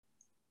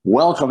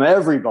Welcome,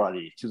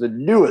 everybody, to the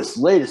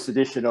latest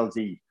edition of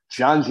the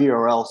John G.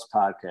 or Else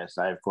podcast.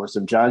 I, of course,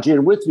 am John G.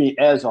 And with me,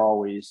 as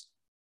always,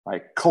 my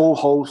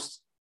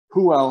co-host,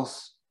 who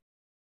else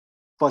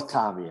but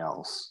Tommy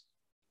Else.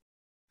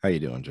 How you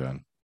doing,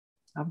 John?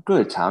 I'm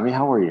good, Tommy.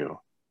 How are you?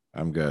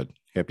 I'm good.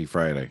 Happy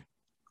Friday.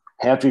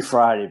 Happy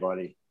Friday,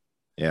 buddy.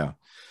 Yeah.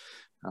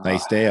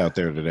 Nice day out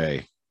there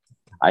today.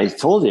 I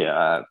told you,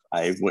 I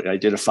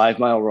did a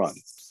 5-mile run.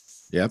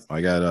 Yep.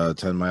 I got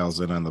 10 miles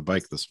in on the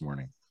bike this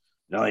morning.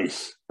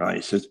 Nice.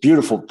 It's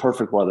beautiful,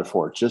 perfect weather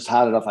for it. Just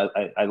hot enough.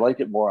 I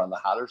like it more on the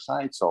hotter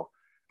side, so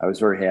I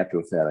was very happy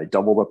with that. I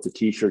doubled up the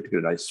t-shirt to get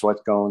a nice sweat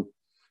going.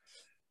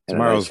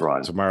 Tomorrow's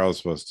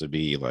supposed to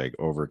be like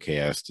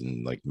overcast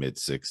and like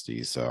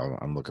mid-60s, so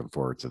I'm looking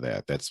forward to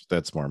that.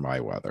 That's more my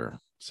weather.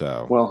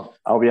 So well,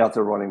 I'll be out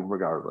there running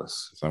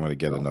regardless. So I'm going to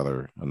get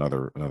another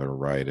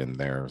ride in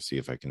there. See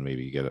if I can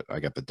maybe get it. I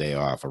got the day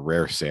off, a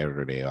rare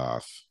Saturday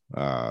off.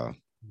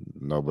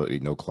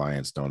 No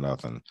clients, no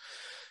nothing.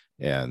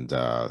 And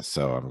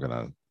so I'm going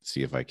to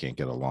see if I can't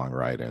get a long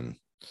ride in.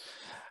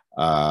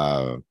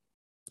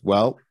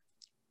 Well,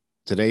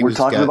 today we're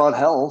talking about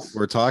health.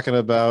 We're talking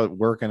about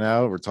working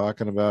out. We're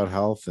talking about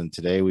health. And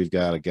today we've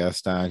got a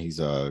guest on. He's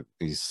a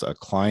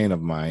client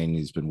of mine.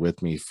 He's been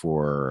with me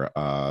for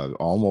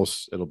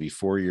it'll be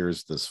 4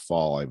 years this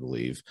fall, I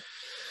believe.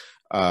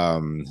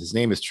 His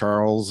name is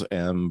Charles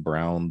M.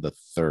 Brown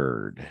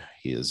III.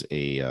 He is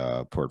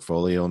a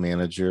portfolio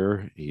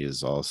manager. He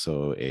is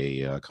also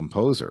a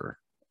composer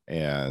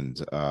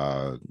and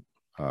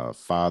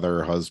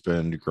father,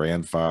 husband,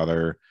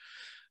 grandfather.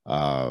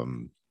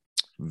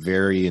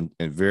 Very,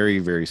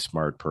 very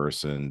smart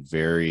person.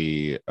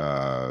 Very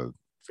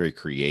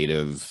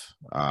creative.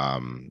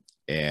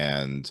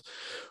 And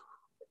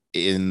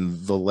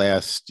in the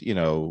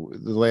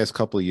last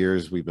couple of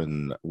years we've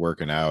been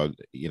working out,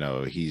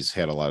 he's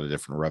had a lot of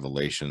different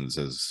revelations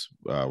as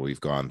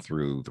we've gone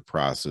through the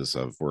process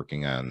of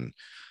working on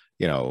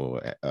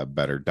a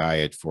better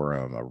diet for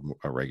him,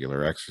 a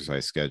regular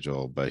exercise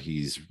schedule, but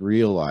he's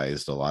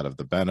realized a lot of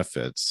the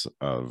benefits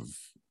of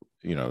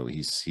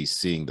he's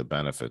seeing the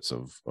benefits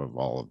of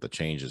all of the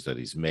changes that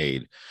he's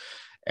made,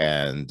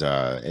 and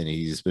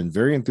he's been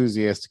very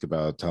enthusiastic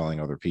about telling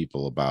other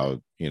people about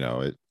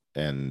it,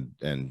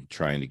 and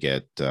trying to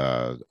get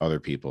other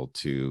people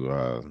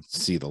to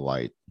see the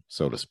light,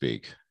 so to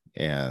speak.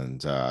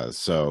 And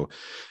so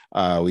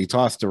we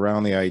tossed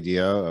around the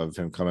idea of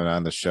him coming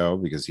on the show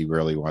because he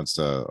really wants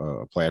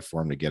a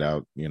platform to get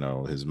out,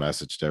 his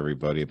message to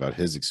everybody about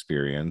his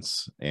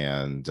experience.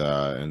 And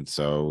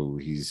so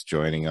he's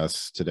joining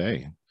us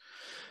today.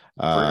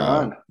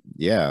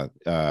 Yeah.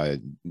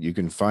 You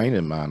can find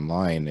him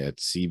online at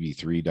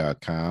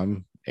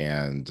cb3.com.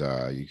 And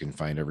you can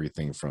find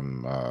everything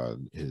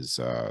from his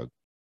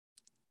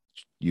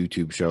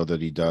YouTube show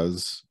that he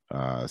does,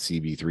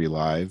 CB3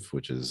 Live,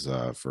 which is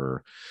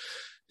for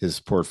his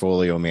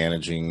portfolio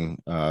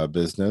managing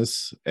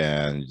business.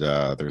 And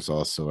there's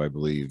also, I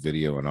believe,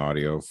 video and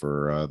audio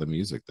for the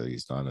music that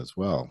he's done as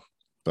well.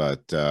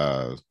 But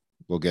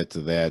we'll get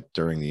to that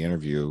during the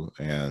interview,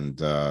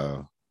 and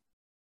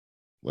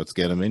let's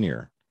get him in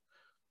here.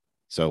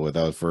 So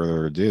without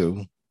further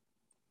ado,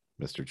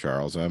 Mr.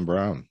 Charles M.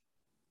 Brown.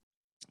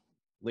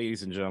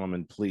 Ladies and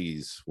gentlemen,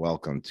 please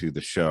welcome to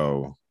the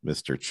show,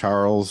 Mr.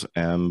 Charles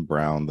M.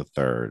 Brown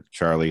III.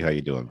 Charlie, how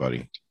you doing,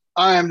 buddy?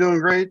 I am doing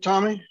great,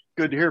 Tommy.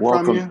 Good to hear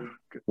from you.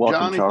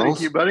 Welcome, Johnny, Charles.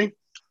 thank you, buddy.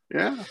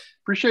 Yeah,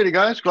 appreciate it,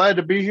 guys. Glad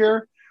to be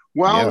here.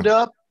 Wound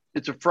up.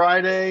 It's a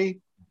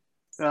Friday.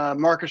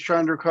 Marcus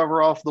trying to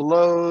recover off the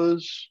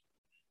lows.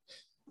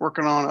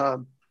 Working on a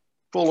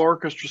full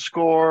orchestra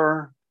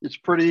score. It's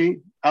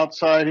pretty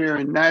outside here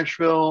in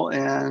Nashville,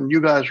 and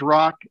you guys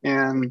rock.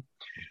 And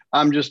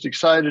I'm just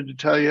excited to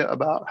tell you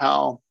about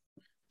how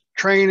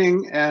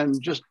training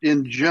and just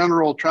in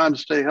general trying to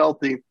stay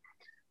healthy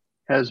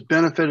has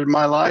benefited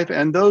my life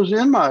and those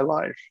in my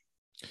life.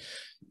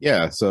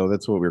 Yeah, so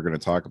that's what we're going to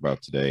talk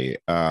about today.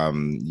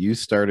 You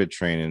started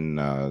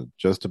training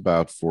just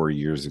about 4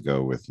 years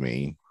ago with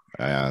me,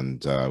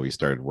 and we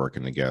started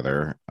working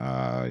together.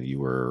 You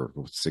were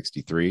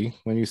 63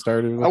 when you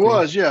started with I me?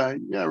 was, yeah,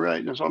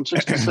 right. So I'm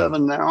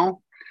 67 now.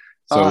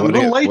 So I'm a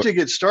little late to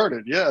get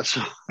started, yes.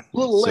 A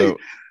little late.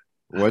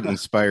 What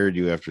inspired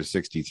you after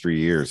 63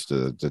 years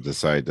to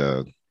decide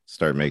to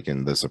start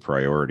making this a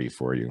priority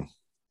for you?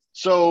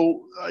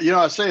 So,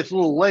 I say it's a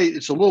little late.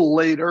 It's a little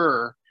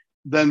later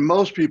than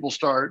most people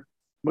start,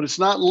 but it's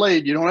not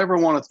late. You don't ever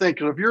want to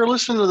think. If you're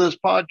listening to this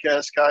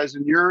podcast, guys,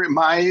 and you're in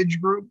my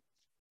age group,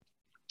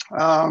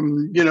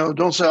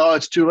 don't say, oh,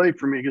 it's too late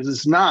for me, because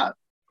it's not.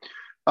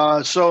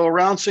 So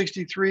around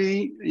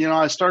 63,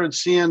 I started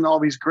seeing all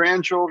these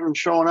grandchildren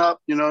showing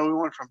up. We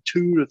went from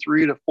 2 to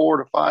 3 to 4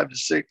 to 5 to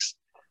 6,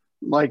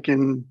 like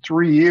in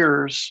 3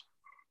 years.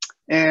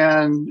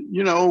 And,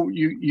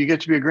 you get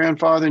to be a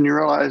grandfather and you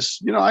realize,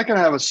 I can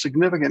have a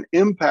significant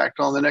impact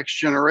on the next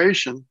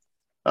generation.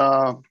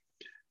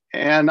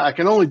 And I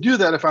can only do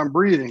that if I'm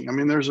breathing. I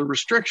mean, there's a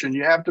restriction.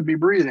 You have to be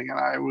breathing. And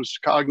I was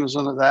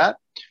cognizant of that.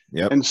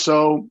 Yep. And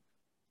so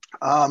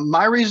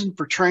My reason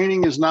for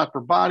training is not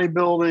for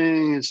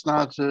bodybuilding. It's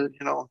not to,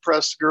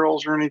 impress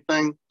girls or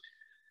anything.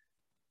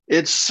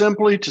 It's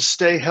simply to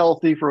stay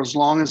healthy for as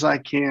long as I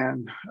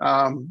can.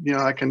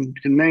 I can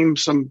name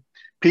some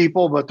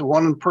people, but the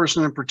one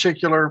person in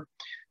particular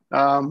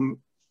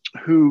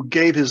who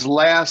gave his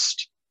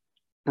last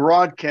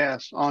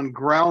broadcast on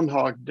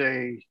Groundhog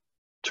Day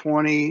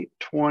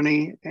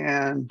 2020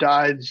 and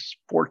died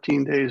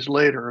 14 days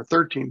later or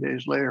 13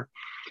 days later.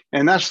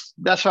 And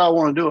that's how I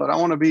want to do it. I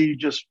want to be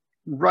just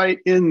right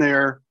in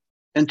there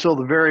until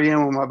the very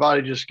end when my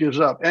body just gives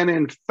up. And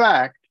in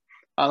fact,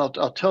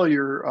 I'll tell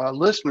your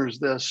listeners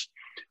this.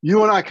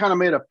 You and I kind of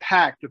made a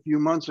pact a few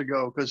months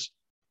ago because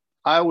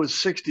I was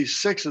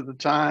 66 at the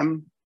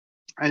time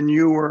and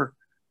you were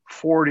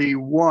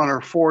 41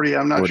 or 40.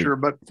 I'm not 40, sure,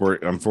 but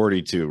I'm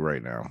 42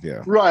 right now.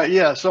 Yeah. Right.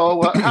 Yeah.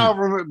 So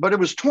however, but it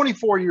was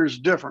 24 years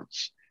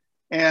difference.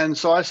 And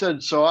so I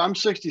said, so I'm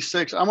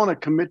 66. I'm going to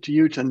commit to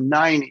you to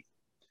 90.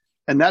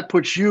 And that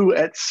puts you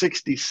at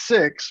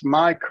 66,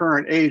 my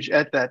current age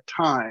at that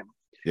time.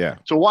 Yeah.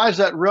 So why is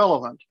that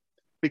relevant?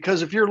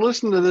 Because if you're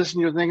listening to this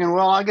and you're thinking,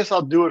 well, I guess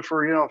I'll do it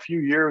for, a few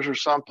years or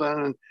something.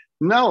 And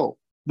no,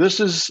 this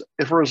is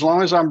for as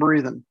long as I'm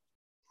breathing.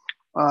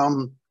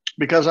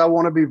 Because I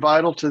want to be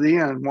vital to the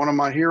end. One of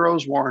my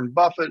heroes, Warren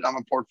Buffett, I'm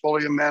a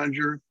portfolio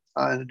manager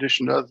in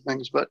addition to other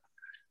things, but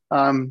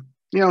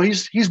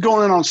he's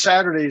going in on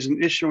Saturdays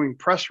and issuing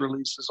press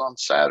releases on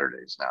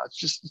Saturdays now.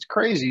 It's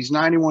crazy. He's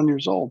 91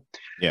 years old.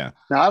 Yeah.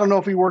 Now I don't know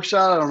if he works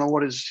out. I don't know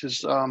what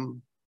his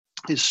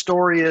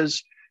story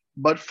is,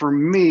 but for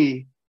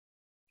me,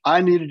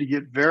 I needed to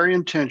get very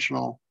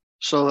intentional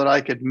so that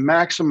I could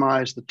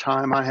maximize the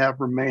time I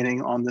have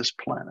remaining on this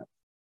planet.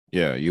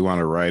 Yeah, you want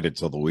to ride it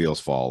till the wheels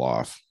fall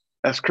off.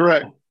 That's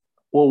correct.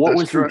 Well, what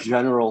was your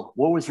general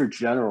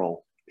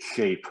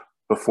shape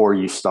before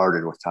you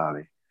started with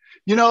Tommy?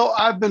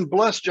 I've been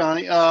blessed,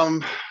 Johnny.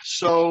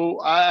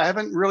 So I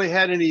haven't really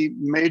had any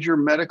major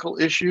medical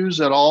issues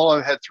at all.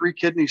 I've had 3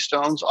 kidney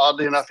stones,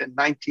 oddly enough, in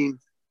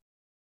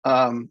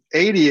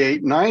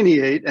 1988,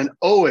 98, and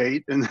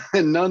 08, and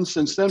none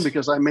since then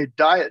because I made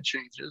diet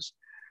changes.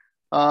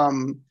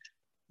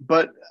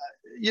 But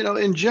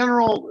in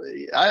general,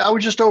 I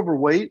was just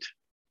overweight.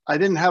 I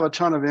didn't have a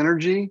ton of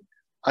energy.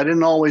 I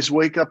didn't always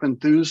wake up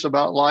enthused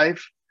about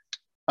life.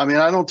 I mean,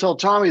 I don't tell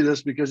Tommy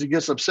this because he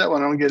gets upset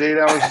when I don't get 8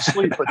 hours of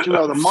sleep. But,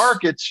 the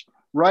markets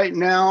right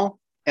now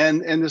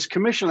and this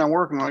commission I'm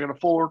working on, I got a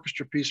full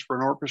orchestra piece for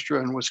an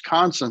orchestra in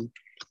Wisconsin.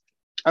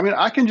 I mean,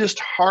 I can just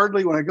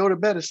hardly, when I go to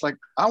bed, it's like,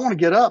 I want to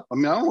get up. I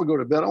mean, I don't want to go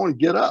to bed. I want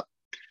to get up.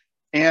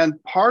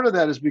 And part of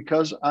that is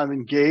because I'm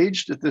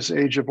engaged at this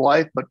age of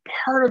life, but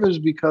part of it is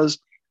because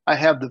I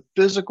have the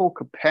physical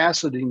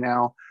capacity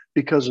now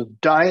because of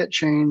diet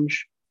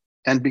change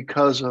and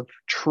because of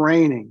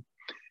training.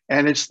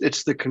 And it's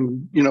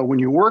when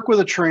you work with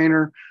a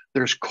trainer,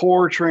 there's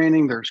core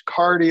training, there's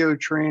cardio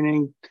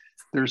training,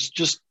 there's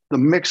just the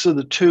mix of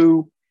the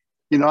two.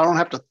 I don't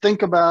have to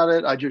think about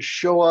it. I just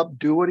show up,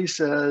 do what he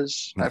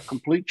says, have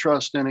complete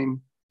trust in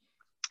him.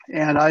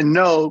 And I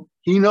know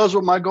he knows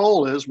what my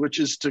goal is,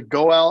 which is to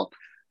go out.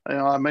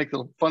 I make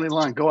the funny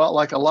line, go out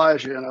like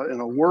Elijah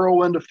in a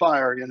whirlwind of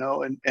fire,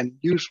 and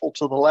useful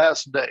to the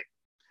last day.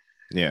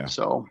 Yeah.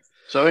 So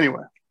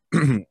anyway.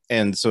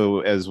 And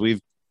so as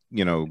we've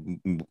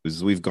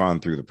gone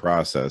through the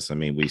process, I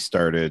mean, we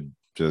started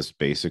just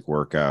basic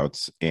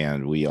workouts,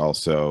 and we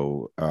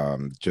also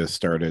just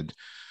started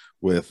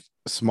with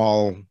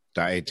small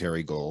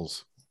dietary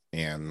goals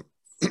and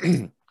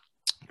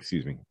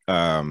excuse me,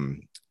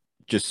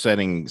 just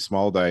setting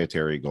small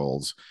dietary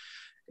goals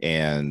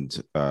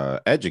and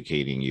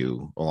educating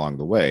you along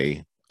the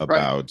way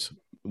about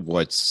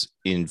what's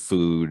in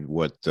food,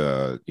 what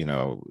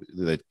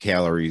that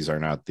calories are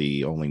not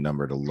the only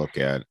number to look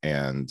at.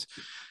 And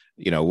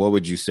what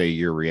would you say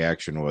your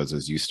reaction was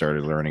as you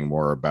started learning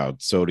more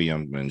about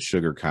sodium and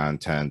sugar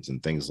content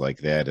and things like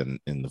that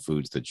in the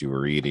foods that you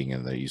were eating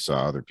and that you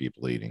saw other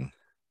people eating?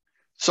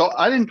 So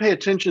I didn't pay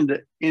attention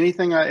to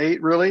anything I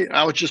ate, really.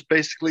 I was just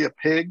basically a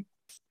pig,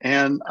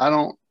 and I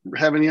don't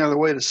have any other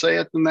way to say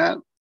it than that.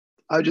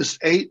 I just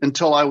ate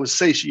until I was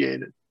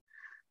satiated.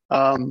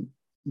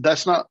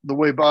 That's not the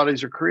way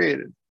bodies are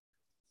created.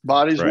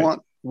 Bodies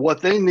want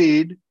what they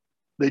need.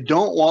 They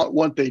don't want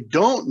what they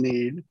don't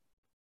need.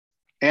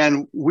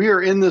 And we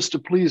are in this to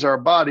please our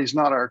bodies,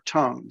 not our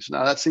tongues.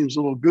 Now, that seems a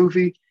little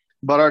goofy,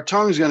 but our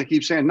tongue is going to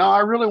keep saying, no, I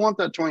really want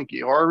that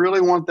Twinkie, or I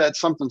really want that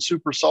something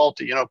super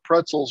salty,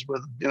 pretzels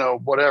with,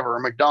 whatever, or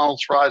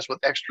McDonald's fries with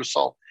extra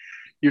salt.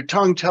 Your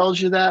tongue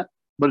tells you that,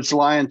 but it's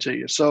lying to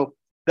you. So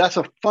that's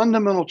a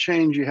fundamental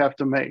change you have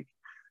to make.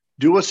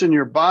 Do what's in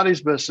your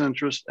body's best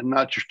interest and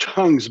not your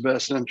tongue's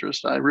best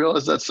interest. I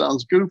realize that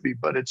sounds goofy,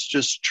 but it's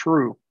just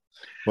true.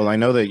 Well, I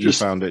know that you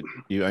found it.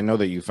 I know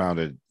that you found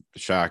it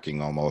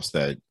shocking almost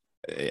that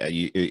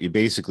you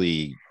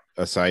basically,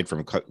 aside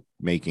from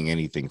making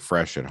anything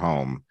fresh at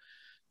home,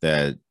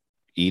 that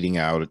eating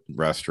out at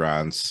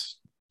restaurants,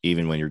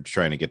 even when you're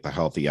trying to get the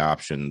healthy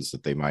options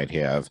that they might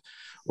have,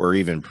 or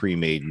even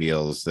pre-made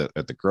meals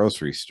at the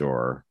grocery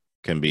store,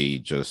 can be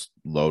just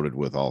loaded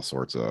with all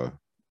sorts of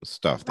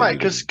stuff that Right,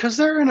 because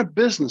they're in a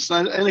business,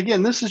 and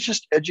again, this is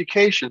just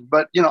education.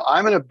 But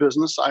I'm in a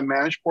business. I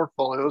manage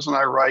portfolios, and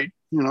I write,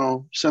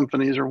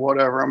 symphonies or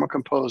whatever. I'm a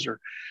composer.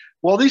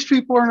 Well, these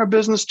people are in a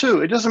business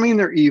too. It doesn't mean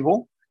they're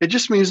evil. It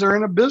just means they're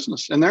in a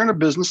business, and they're in a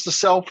business to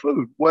sell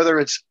food, whether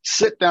it's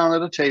sit down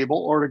at a table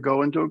or to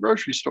go into a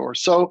grocery store.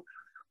 So,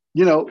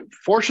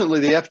 fortunately,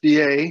 the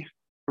FDA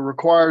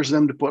requires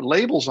them to put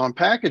labels on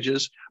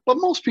packages, but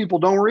most people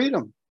don't read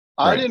them.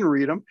 I didn't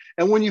read them.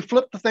 And when you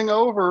flip the thing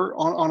over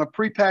on a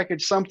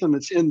prepackaged something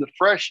that's in the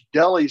fresh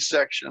deli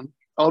section,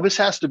 oh, this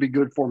has to be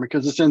good for me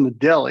because it's in the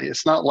deli.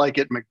 It's not like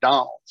at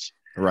McDonald's.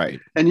 Right.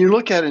 And you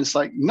look at it and it's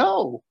like,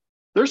 no,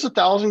 there's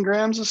 1,000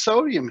 grams of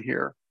sodium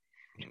here.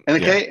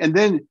 And okay. Yeah. And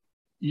then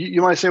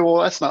you might say, well,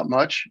 that's not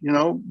much,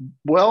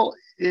 well,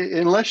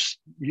 unless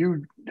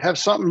you have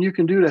something you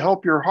can do to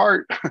help your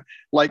heart,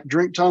 like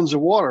drink tons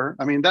of water.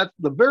 I mean, that's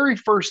the very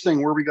first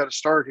thing where we got to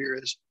start here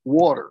is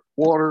water,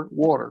 water,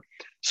 water.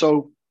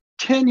 So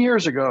 10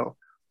 years ago,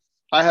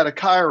 I had a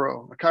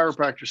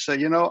chiropractor say,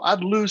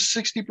 I'd lose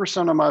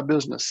 60% of my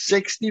business,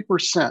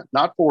 60%,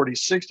 not 40,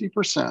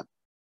 60%,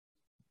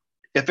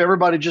 if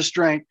everybody just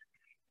drank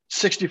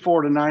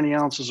 64 to 90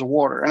 ounces of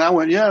water. And I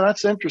went, yeah,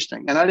 that's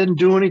interesting. And I didn't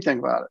do anything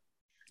about it.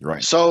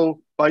 Right.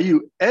 So by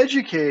you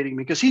educating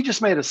me, because he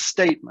just made a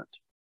statement,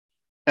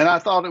 and I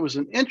thought it was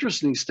an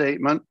interesting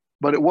statement,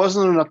 but it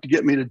wasn't enough to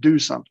get me to do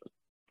something.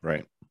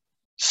 Right.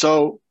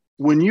 So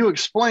when you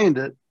explained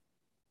it,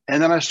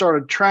 and then I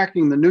started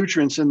tracking the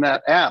nutrients in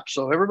that app.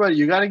 So everybody,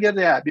 you got to get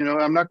the app.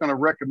 I'm not going to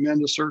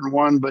recommend a certain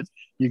one, but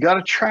you got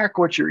to track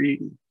what you're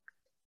eating.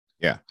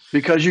 Yeah.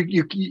 Because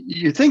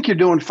you think you're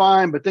doing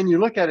fine, but then you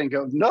look at it and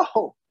go,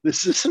 no,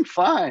 this isn't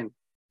fine.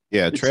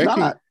 Yeah.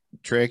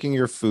 Tracking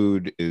your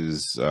food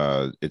is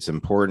it's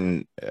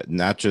important,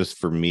 not just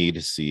for me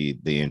to see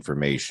the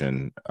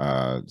information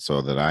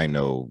so that I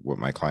know what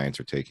my clients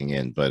are taking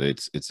in, but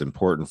it's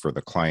important for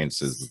the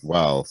clients as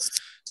well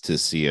to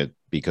see it,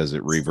 because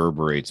it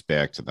reverberates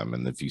back to them.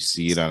 And if you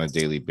see it on a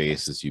daily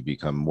basis, you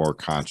become more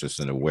conscious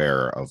and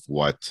aware of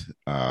what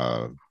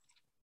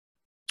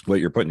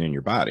you're putting in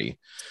your body.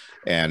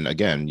 And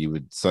again,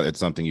 it's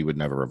something you would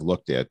never have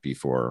looked at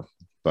before.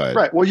 But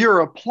right. Well, you're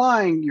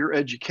applying your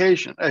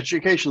education.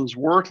 Education's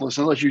worthless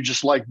unless you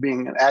just like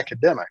being an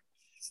academic.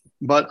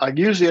 But I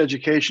use the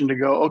education to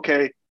go,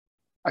 okay,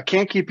 I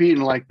can't keep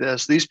eating like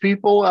this. These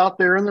people out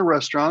there in the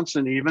restaurants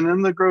and even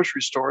in the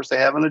grocery stores, they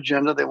have an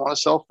agenda. They want to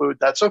sell food.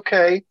 That's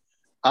okay.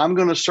 I'm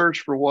going to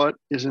search for what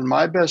is in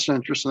my best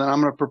interest, and then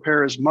I'm going to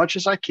prepare as much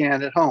as I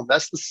can at home.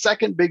 That's the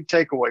second big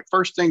takeaway.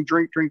 First thing,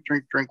 drink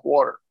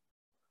water.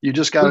 You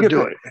just got to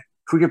do it.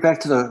 Can we get back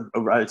to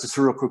it's just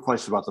a real quick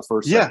question about the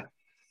first thing. Yeah.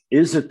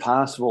 Is it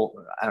possible?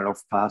 I don't know if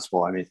it's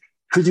possible. I mean,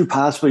 could you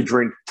possibly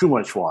drink too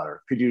much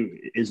water?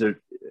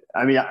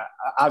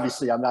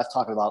 Obviously I'm not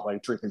talking about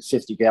like drinking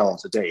 50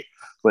 gallons a day,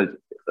 but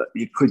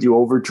could you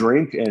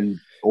overdrink and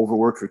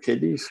overwork your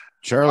kidneys?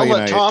 Charlie, I'll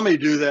let Tommy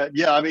do that.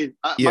 Yeah. I mean,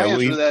 my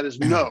answer to that is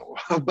no,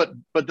 but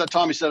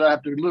Tommy said I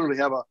have to literally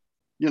have a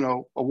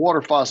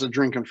water faucet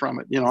drinking from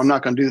it. I'm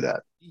not going to do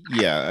that.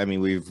 Yeah, I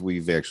mean,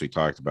 we've actually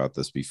talked about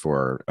this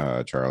before,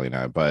 Charlie and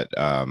I, but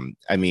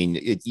I mean,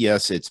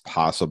 yes, it's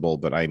possible,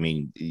 but I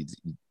mean,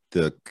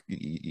 the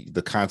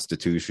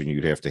Constitution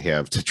you'd have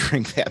to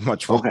drink that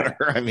much water.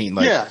 Okay. I mean,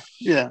 like,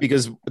 yeah,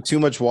 because too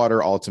much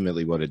water,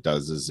 ultimately what it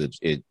does is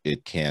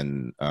it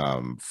can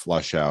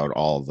flush out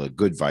all the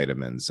good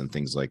vitamins and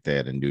things like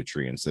that and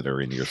nutrients that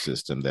are in your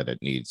system that it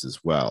needs as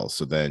well.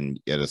 So then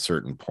at a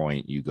certain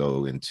point you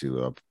go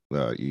into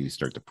you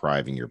start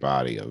depriving your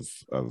body of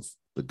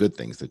the good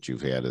things that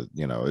you've had.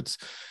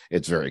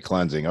 It's very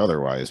cleansing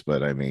otherwise,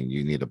 but I mean,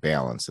 you need a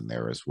balance in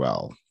there as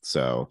well.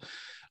 So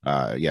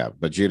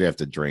but you'd have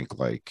to drink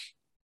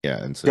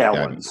and so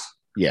gallons.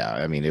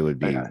 I mean, it would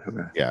be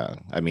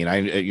I mean,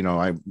 I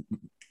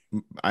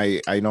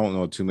don't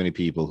know too many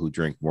people who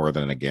drink more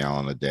than a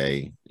gallon a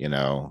day.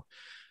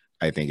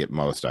 I think at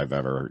most I've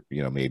ever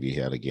maybe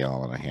had a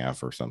gallon and a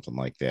half or something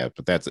like that,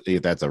 but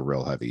that's a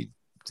real heavy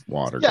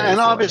water. Yeah, and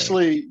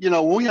obviously,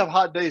 when we have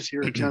hot days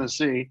here in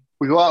Tennessee,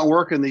 we go out and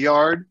work in the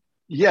yard.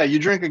 Yeah, you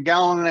drink a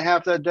gallon and a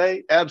half that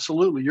day.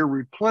 Absolutely, you're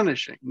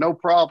replenishing, no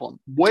problem.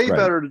 Way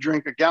better to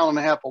drink a gallon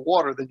and a half of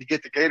water than to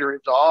get the Gatorade.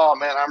 Oh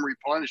man, I'm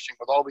replenishing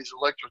with all these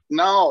electrolytes.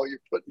 No, you're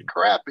putting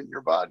crap in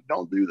your body.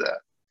 Don't do that.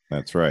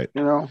 That's right.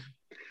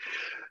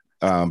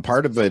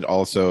 Part of it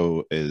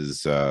also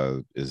is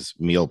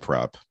meal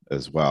prep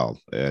as well,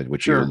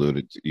 which you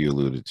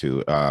alluded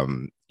to.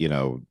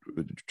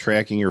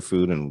 Tracking your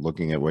food and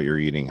looking at what you're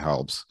eating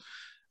helps.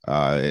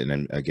 And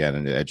then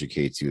again, it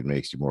educates you and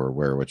makes you more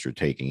aware of what you're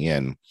taking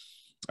in.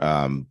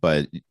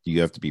 But you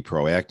have to be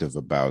proactive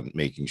about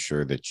making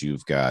sure that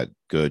you've got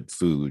good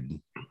food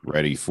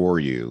ready for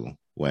you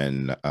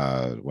when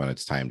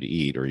it's time to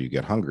eat or you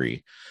get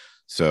hungry.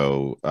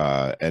 So,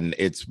 and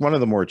it's one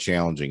of the more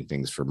challenging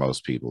things for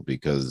most people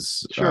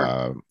because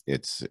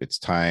it's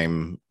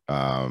time.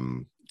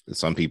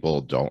 Some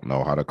people don't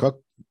know how to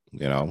cook,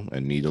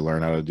 and need to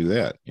learn how to do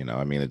that.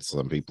 I mean,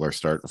 some people are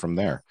starting from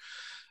there.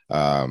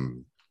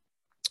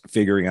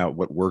 figuring out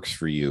what works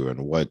for you and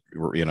what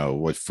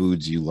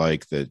foods you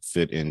like that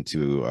fit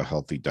into a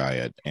healthy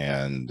diet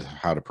and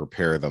how to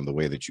prepare them the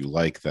way that you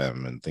like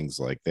them and things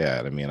like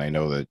that. I mean, I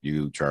know that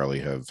you, Charlie,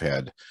 have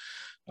had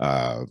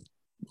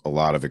a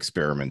lot of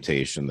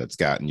experimentation that's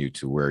gotten you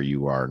to where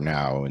you are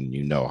now, and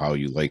you know how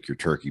you like your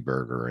turkey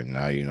burger, and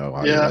now you know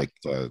how you like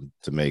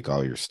to make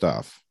all your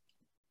stuff.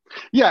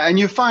 Yeah, and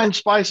you find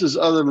spices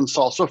other than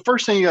salt. So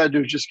first thing you got to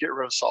do is just get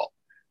rid of salt.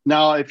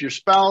 Now, if your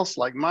spouse,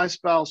 like my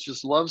spouse,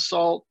 just loves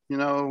salt, we're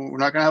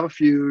not going to have a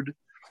feud.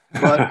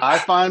 But I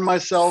find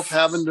myself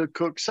having to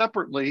cook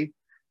separately,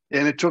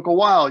 and it took a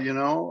while.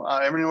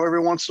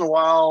 Every once in a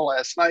while.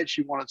 Last night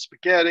she wanted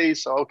spaghetti,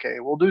 so okay,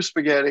 we'll do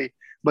spaghetti.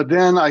 But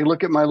then I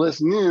look at my list,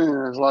 and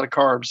there's a lot of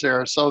carbs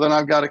there, so then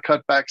I've got to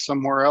cut back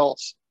somewhere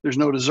else. There's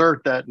no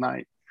dessert that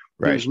night.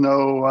 Right. There's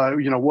no,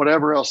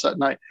 whatever else that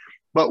night.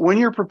 But when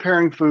you're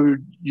preparing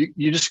food,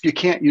 you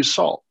can't use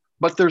salt.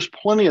 But there's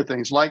plenty of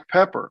things like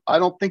pepper. I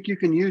don't think you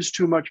can use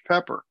too much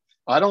pepper.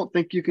 I don't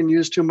think you can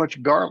use too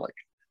much garlic.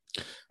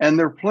 And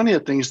there are plenty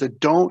of things that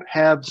don't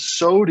have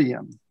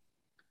sodium.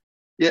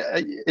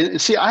 Yeah.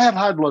 See, I have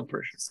high blood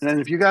pressure. And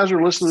if you guys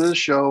are listening to this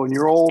show and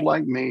you're old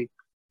like me,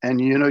 and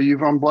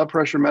you're on blood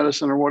pressure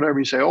medicine or whatever,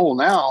 you say, oh,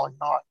 now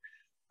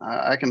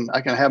I can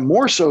have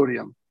more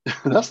sodium.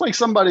 That's like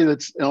somebody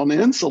that's on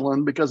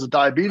insulin because of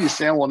diabetes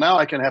saying, well, now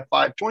I can have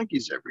 5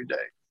 Twinkies every day.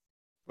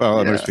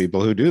 Well, there's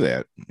people who do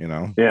that,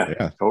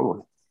 Yeah,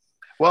 totally.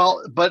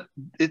 Well, but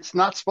it's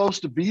not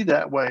supposed to be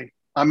that way.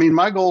 I mean,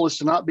 my goal is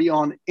to not be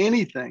on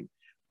anything.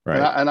 Right.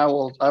 And I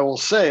will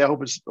say, I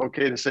hope it's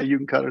okay to say you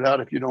can cut it out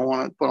if you don't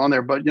want to put on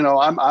there. But,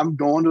 I'm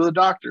going to the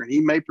doctor, and he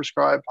may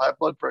prescribe high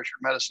blood pressure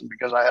medicine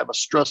because I have a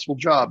stressful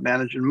job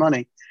managing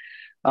money.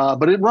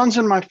 But it runs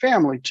in my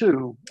family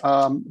too.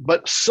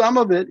 But some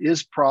of it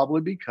is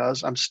probably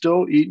because I'm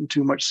still eating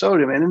too much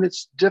sodium. And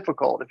it's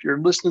difficult. If you're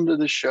listening to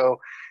this show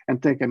and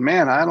thinking,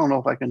 man, I don't know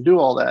if I can do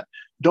all that.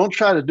 Don't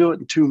try to do it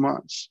in 2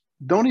 months.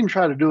 Don't even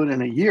try to do it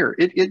in a year.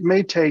 It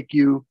may take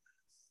you,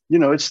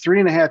 it's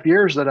 3.5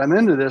 years that I'm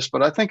into this,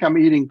 but I think I'm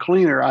eating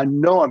cleaner. I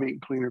know I'm eating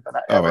cleaner than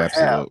I ever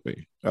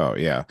absolutely have. Oh,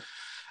 yeah.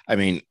 I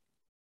mean,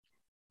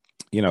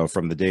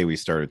 from the day we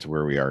started to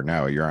where we are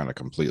now, you're on a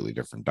completely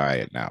different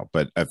diet now.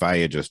 But if I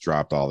had just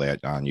dropped all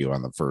that on you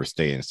on the first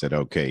day and said,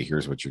 okay,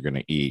 here's what you're going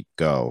to eat,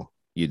 go,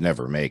 you'd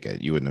never make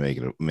it. You wouldn't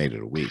have made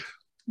it a week.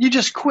 You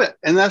just quit.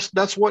 And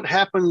that's what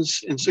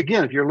happens. And so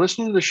again, if you're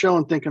listening to the show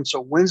and thinking,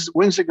 so when's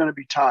it going to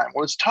be time?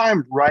 Well, it's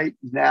time right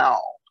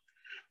now.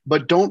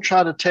 But don't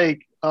try to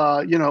take,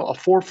 a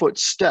 4-foot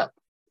step.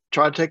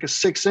 Try to take a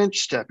 6-inch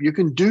step. You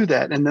can do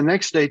that. And the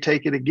next day,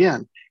 take it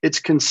again. It's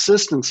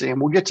consistency.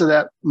 And we'll get to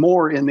that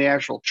more in the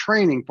actual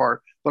training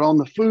part. But on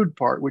the food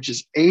part, which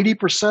is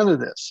 80% of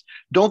this,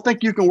 don't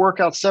think you can work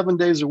out 7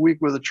 days a week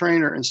with a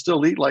trainer and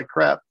still eat like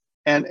crap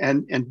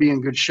and be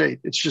in good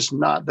shape. It's just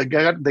not. They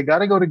got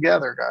to go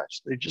together,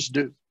 guys. They just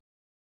do.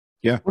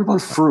 Yeah. What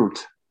about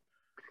fruit?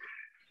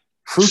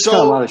 Fruit's got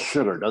a lot of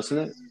sugar, doesn't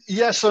it?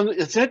 Yeah. So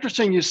it's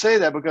interesting you say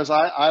that because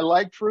I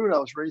like fruit. I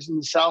was raised in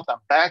the South. I'm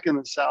back in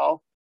the South.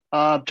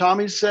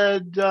 Tommy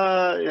said,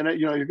 and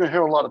you're going to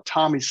hear a lot of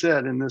Tommy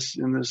said in this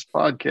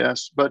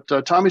podcast, but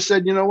Tommy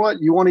said, you know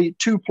what, you want to eat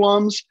 2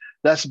 plums.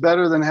 That's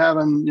better than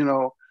having,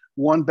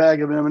 1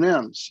 bag of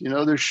M&Ms.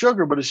 There's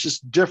sugar, but it's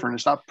just different.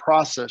 It's not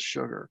processed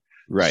sugar.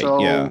 Right.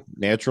 So, yeah.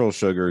 Natural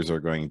sugars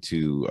are going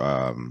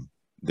to,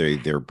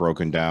 they're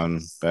broken down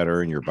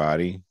better in your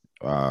body,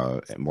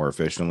 more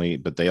efficiently,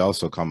 but they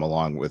also come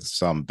along with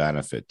some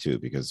benefit too,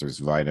 because there's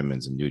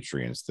vitamins and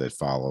nutrients that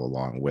follow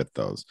along with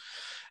those.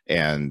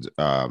 And,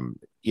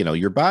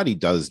 your body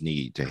does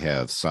need to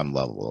have some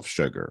level of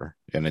sugar,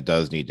 and it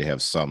does need to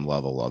have some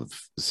level of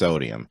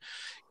sodium.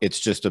 It's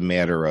just a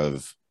matter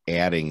of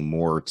adding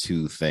more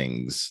to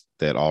things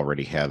that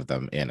already have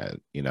them in it.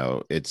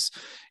 It's,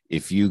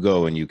 if you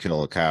go and you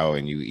kill a cow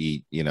and you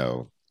eat,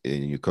 and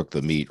you cook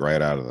the meat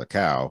right out of the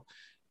cow,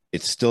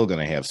 it's still going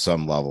to have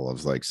some level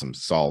of like some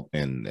salt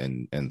and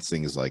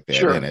things like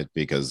that in it,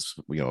 because,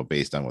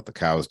 based on what the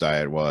cow's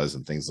diet was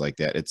and things like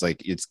that, it's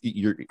like,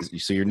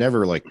 you're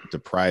never like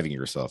depriving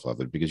yourself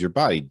of it, because your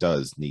body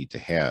does need to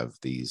have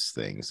these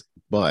things,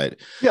 but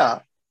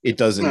it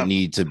doesn't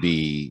need to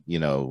be,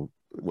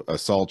 a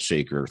salt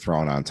shaker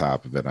thrown on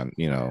top of it on,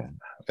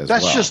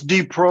 that's just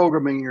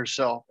deprogramming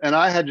yourself. And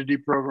I had to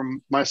deprogram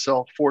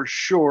myself for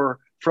sure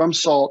from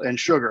salt and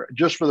sugar.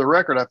 Just for the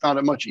record, I found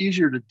it much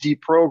easier to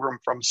deprogram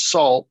from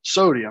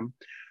sodium,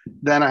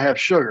 than I have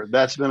sugar.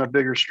 That's been a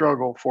bigger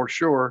struggle for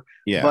sure.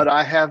 Yeah. But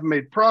I have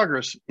made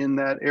progress in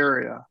that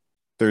area.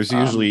 There's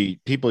usually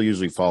people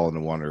usually fall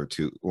into one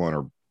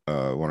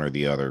or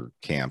the other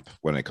camp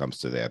when it comes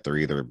to that. They're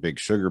either big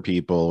sugar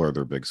people or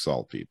they're big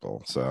salt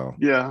people. So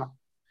yeah,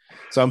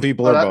 some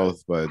people are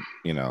both, but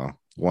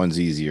one's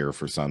easier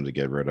for some to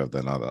get rid of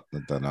than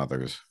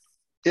others.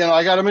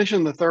 I got to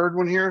mention the third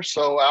one here.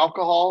 So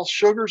alcohol,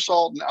 sugar,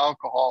 salt, and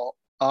alcohol.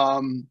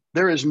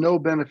 There is no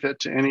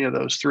benefit to any of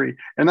those three.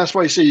 And that's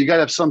why you see, you got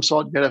to have some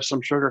salt, you got to have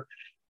some sugar.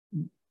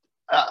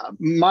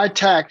 My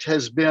tact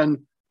has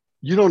been,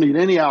 you don't need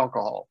any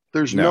alcohol.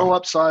 There's No. no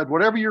upside.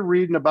 Whatever you're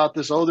reading about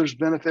this, oh, there's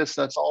benefits,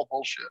 that's all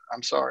bullshit.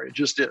 I'm sorry. It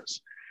just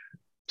is.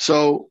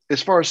 So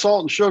as far as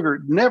salt and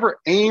sugar, never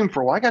aim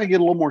for, well, I got to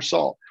get a little more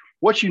salt.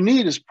 What you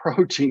need is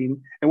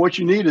protein, and what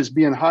you need is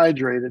being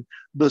hydrated.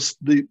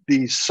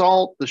 The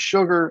salt, the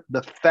sugar,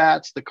 the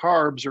fats, the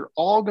carbs are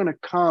all going to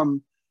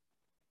come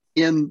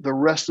in the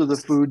rest of the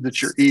food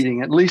that you're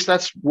eating. At least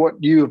that's what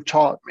you have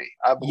taught me,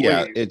 I believe.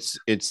 Yeah,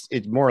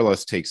 it more or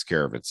less takes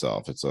care of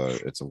itself. It's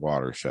a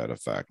watershed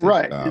effect.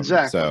 Right,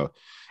 exactly. So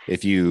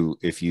if you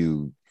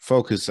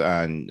focus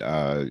on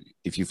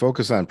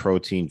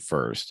protein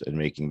first and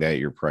making that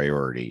your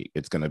priority,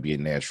 it's going to be a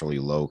naturally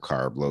low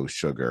carb, low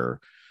sugar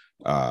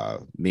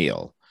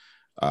meal.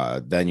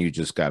 Then you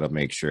just got to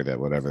make sure that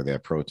whatever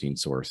that protein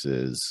source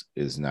is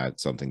not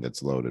something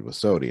that's loaded with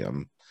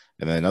sodium.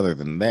 And then other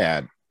than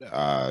that,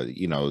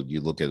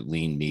 you look at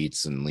lean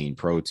meats and lean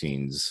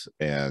proteins,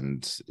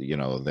 and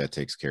that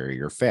takes care of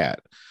your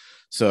fat.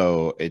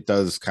 So it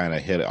does kind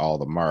of hit all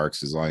the marks,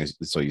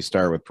 so you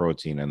start with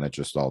protein and that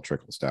just all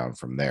trickles down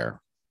from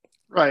there.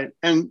 Right.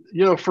 And,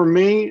 for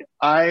me,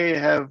 I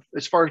have,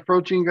 as far as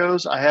protein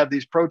goes, I have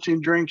these protein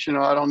drinks.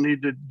 I don't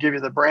need to give you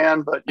the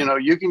brand, but,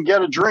 you can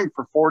get a drink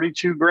for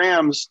 42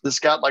 grams that's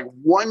got like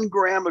 1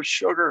 gram of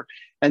sugar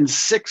and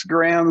 6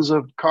 grams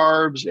of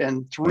carbs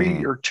and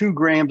 3 or 2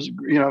 grams,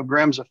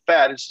 grams of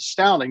fat. It's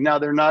astounding. Now,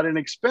 they're not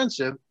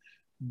inexpensive,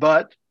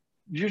 but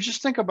you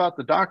just think about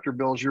the doctor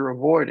bills you're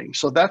avoiding.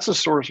 So that's a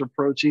source of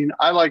protein.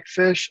 I like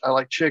fish. I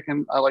like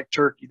chicken. I like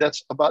turkey.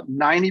 That's about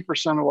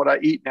 90% of what I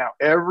eat now.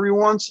 Every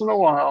once in a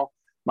while,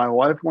 my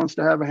wife wants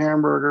to have a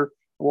hamburger.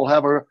 We'll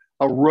have a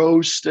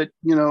roast at,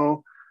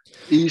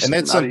 Easter, and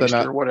that's something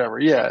Easter, or whatever.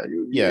 Yeah.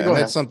 And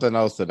that's something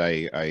else that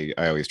I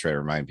always try to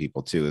remind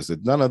people too, is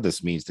that none of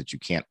this means that you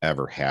can't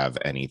ever have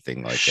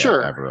anything like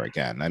that ever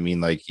again. I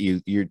mean, like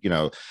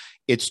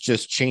it's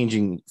just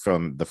changing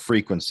from the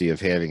frequency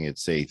of having it,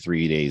 say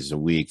 3 days a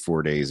week,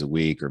 4 days a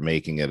week, or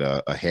making it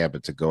a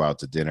habit to go out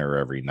to dinner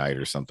every night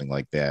or something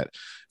like that,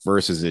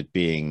 versus it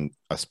being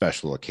a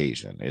special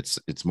occasion.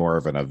 It's more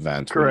of an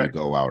event. Correct.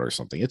 When you go out or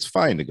something. It's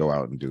fine to go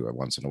out and do it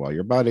once in a while.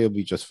 Your body will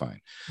be just fine,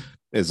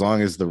 as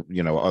long as the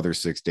other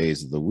 6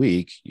 days of the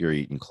week you're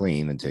eating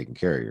clean and taking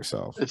care of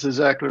yourself. It's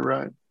exactly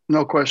right.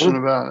 No question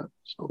about it.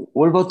 So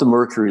what about the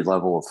mercury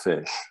level of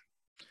fish?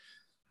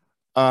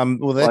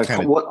 Well, that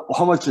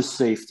how much is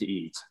safe to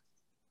eat?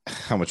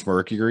 How much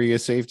mercury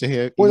is safe to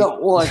hit?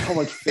 Well, how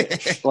much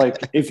fish? Like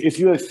if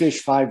you have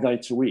fish 5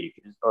 nights a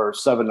week or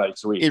 7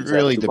 nights a week, it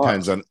really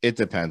depends on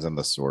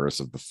the source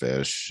of the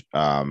fish.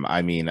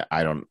 I mean,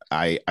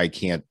 I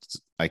can't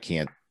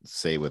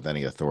say with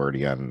any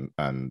authority on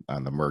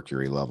the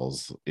mercury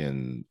levels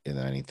in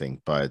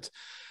anything, but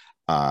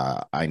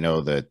I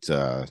know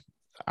that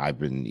I've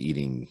been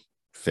eating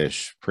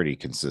fish pretty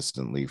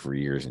consistently for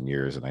years and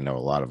years, and I know a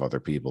lot of other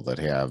people that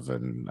have,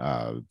 and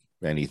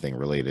anything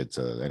related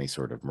to any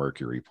sort of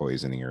mercury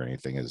poisoning or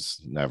anything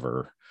has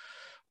never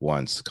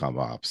once come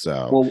up.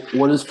 So, well,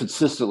 what does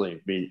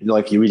consistently mean?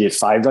 Like you eat it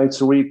 5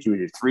 nights a week? You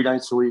eat it 3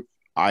 nights a week?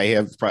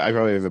 I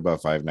probably have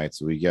about 5 nights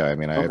a week. Yeah, I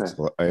mean, I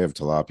have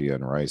tilapia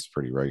and rice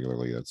pretty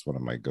regularly. That's one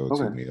of my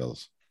go-to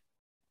meals.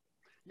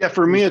 Yeah,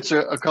 for me, it's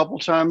a couple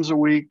times a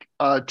week.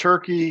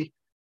 Turkey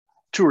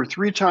 2 or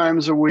 3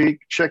 times a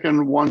week.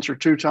 Chicken 1 or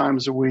 2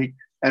 times a week,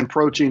 and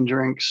protein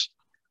drinks.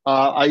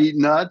 I eat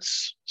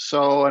nuts,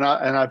 and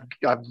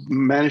I've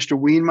managed to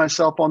wean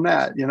myself on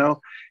that.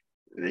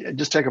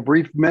 Just take a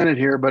brief minute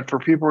here, but for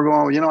people who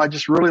are going, I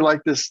just really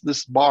like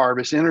this bar,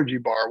 this energy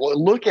bar.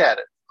 Well, look at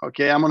it.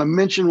 Okay, I'm going to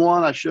mention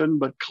one I shouldn't,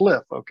 but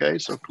Clif. Okay,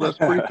 so Clif's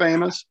pretty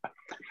famous.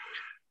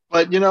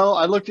 But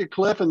I looked at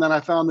Clif, and then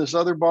I found this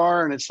other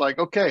bar, and it's like,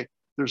 okay,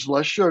 there's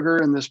less sugar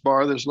in this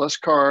bar, there's less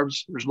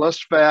carbs, there's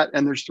less fat,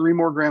 and there's 3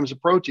 more grams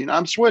of protein.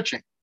 I'm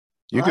switching.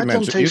 You can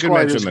mention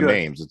the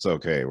names. It's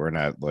okay. We're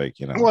not like,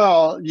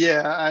 Well,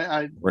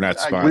 yeah, we're not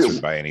sponsored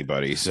by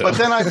anybody. So, but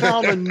then I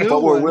found a new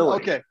but one.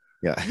 Willing. Okay.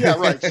 Yeah,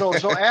 right.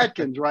 So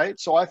Atkins, right?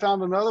 So I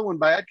found another one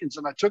by Atkins,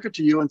 and I took it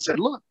to you and said,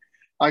 look,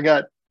 I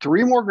got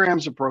 3 more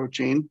grams of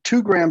protein,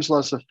 2 grams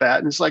less of fat.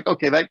 And it's like,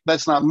 okay,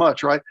 that's not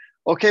much, right?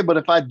 Okay, but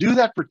if I do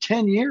that for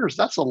 10 years,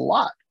 that's a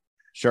lot.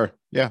 Sure.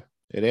 Yeah,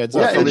 it adds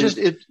up.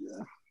 Yeah,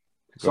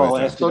 So I'll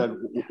ask you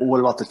that, what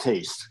about the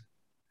taste?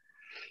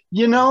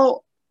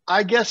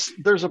 I guess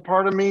there's a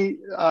part of me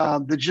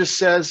that just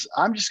says,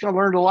 I'm just going to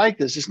learn to like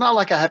this. It's not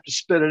like I have to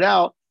spit it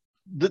out.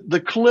 The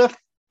Clif,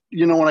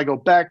 when I go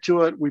back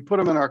to it, we put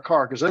them in our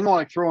car because I didn't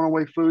like throwing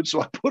away food.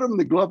 So I put them in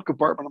the glove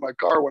compartment of my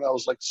car when I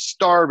was like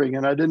starving,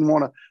 and I didn't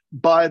want to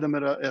buy them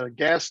at a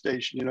gas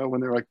station,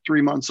 when they're like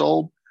 3 months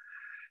old.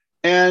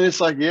 And it's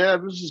like, yeah,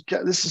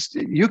 this is,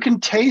 you can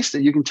taste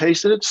it. You can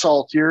taste it. It's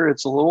saltier.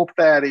 It's a little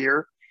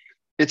fattier.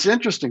 It's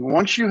interesting.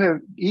 Once you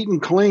have eaten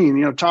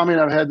clean, Tommy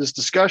and I've had this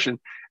discussion,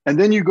 and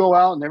then you go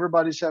out and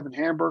everybody's having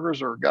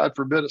hamburgers or, God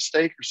forbid, a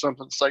steak or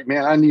something. It's like,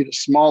 man, I need a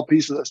small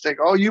piece of that steak.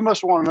 Oh, you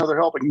must want another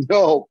helping.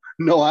 No,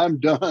 I'm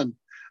done.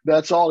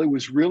 That's all. It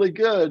was really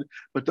good,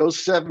 but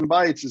those 7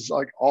 bites is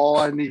like all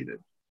I needed.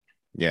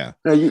 Yeah.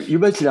 Now, you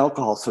mentioned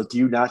alcohol. So do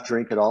you not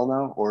drink at all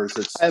now? Or is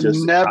it I've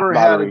just never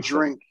had a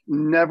moderation?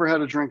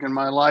 drink in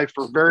my life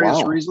for various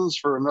Wow. reasons,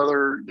 for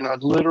another,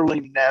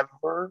 literally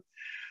never.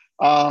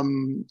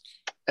 And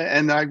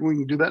we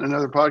can do that in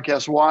another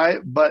podcast. Why?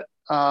 But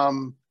a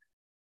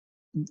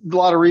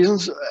lot of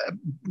reasons.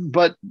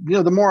 But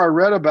the more I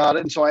read about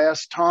it, and so I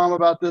asked Tom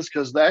about this,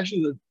 because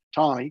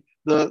Tommy,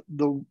 the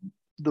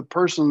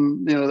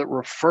person that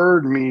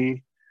referred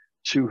me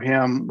to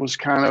him, was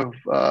kind of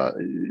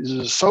is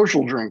a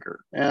social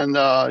drinker, and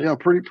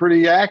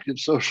pretty active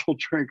social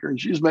drinker, and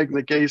she's making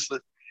the case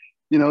that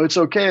it's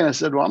okay. And I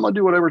said, well, I'm gonna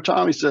do whatever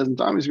Tommy says, and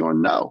Tommy's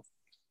going, no,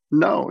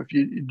 if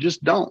you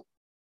just don't.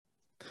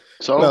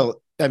 So,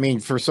 well, I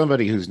mean, for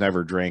somebody who's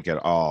never drank at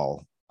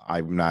all,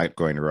 I'm not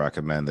going to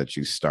recommend that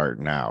you start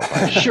now.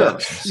 Sure.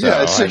 So,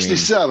 yeah, it's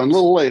 67, a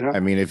little late, huh? I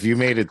mean, if you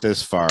made it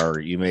this far,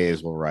 you may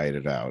as well write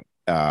it out.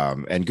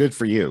 And good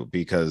for you,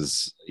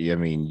 because I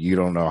mean, you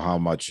don't know how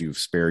much you've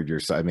spared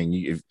yourself. I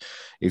mean,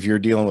 if you're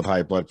dealing with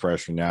high blood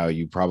pressure now,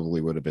 you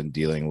probably would have been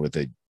dealing with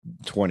it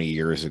 20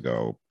 years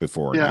ago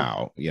before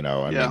now.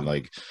 I mean,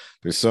 like,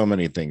 there's so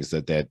many things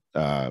that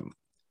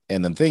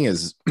and the thing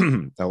is,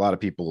 a lot of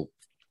people,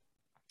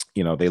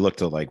 they look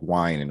to like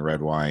wine and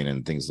red wine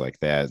and things like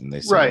that, and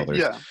they say, right,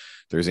 well,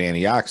 there's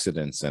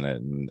antioxidants in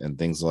it and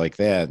things like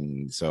that,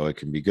 and so it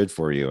can be good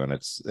for you. And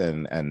it's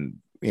and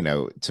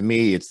to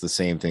me, it's the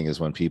same thing as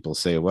when people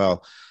say,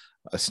 well,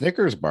 a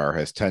Snickers bar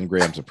has 10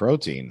 grams of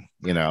protein.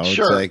 Sure, it's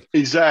like,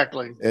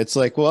 exactly. It's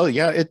like, well,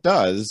 yeah, it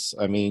does.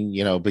 I mean,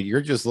 but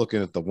you're just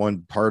looking at the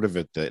one part of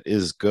it that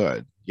is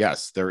good.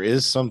 Yes, there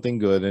is something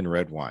good in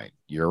red wine.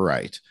 You're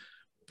right,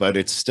 but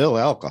it's still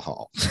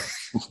alcohol.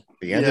 At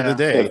the end of the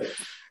day.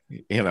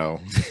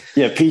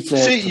 Pizza.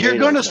 See, you're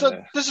going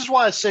to. This is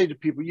why I say to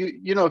people,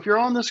 if you're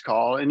on this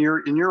call and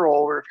you're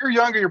older, if you're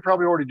younger, you're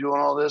probably already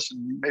doing all this,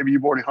 and maybe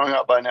you've already hung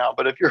up by now.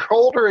 But if you're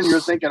older and you're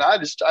thinking, I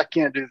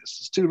can't do this,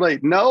 it's too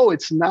late. No,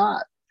 it's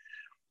not.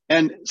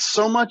 And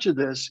so much of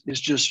this is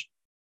just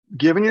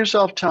giving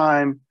yourself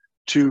time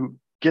to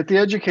get the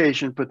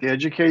education, put the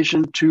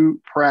education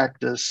to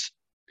practice,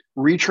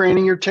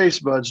 retraining your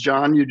taste buds.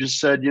 John, you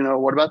just said,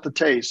 what about the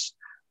taste?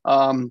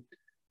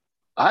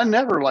 I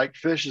never liked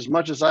fish as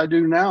much as I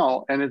do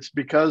now. And it's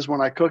because when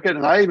I cook it,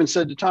 and I even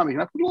said to Tommy,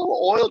 can I put a little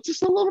oil,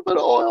 just a little bit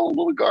of oil, a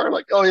little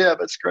garlic? Oh yeah,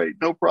 that's great.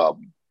 No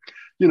problem.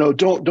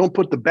 Don't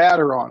put the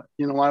batter on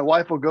it. My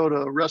wife will go to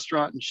a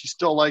restaurant and she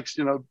still likes,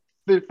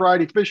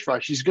 Friday fish fry.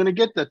 She's going to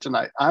get that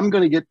tonight. I'm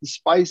going to get the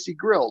spicy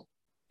grilled.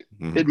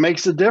 Mm-hmm. It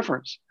makes a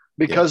difference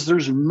because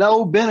there's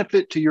no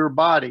benefit to your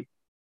body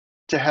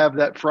to have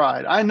that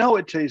fried. I know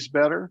it tastes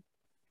better.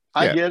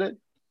 I get it,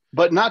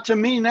 but not to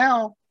me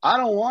now. I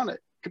don't want it.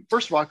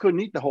 First of all, I couldn't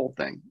eat the whole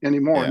thing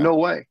anymore. No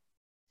way.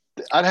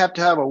 I'd have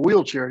to have a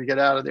wheelchair to get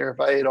out of there if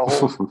I ate a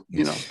whole,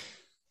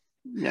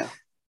 Yeah.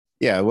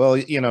 Yeah.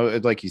 Well,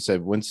 like you said,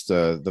 once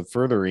the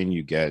further in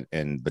you get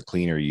and the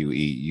cleaner you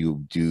eat,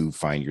 you do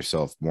find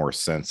yourself more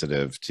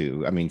sensitive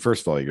to, I mean,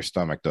 first of all, your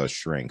stomach does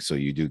shrink, so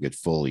you do get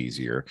full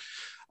easier.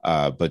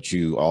 But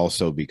you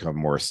also become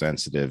more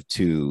sensitive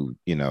to,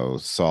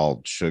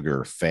 salt,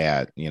 sugar,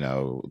 fat,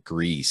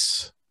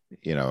 grease,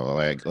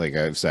 like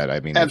I've said,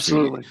 I mean,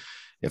 absolutely.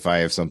 If I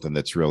have something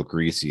that's real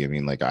greasy, I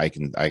mean, like I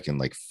can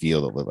like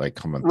feel it like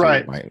coming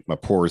through my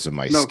pores in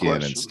my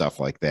skin and stuff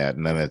like that.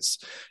 And then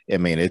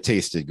it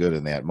tasted good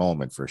in that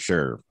moment for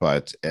sure.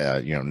 But,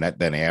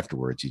 then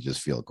afterwards you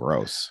just feel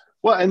gross.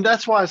 Well, and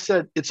that's why I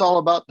said it's all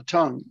about the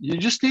tongue. You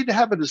just need to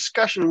have a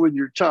discussion with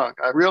your tongue.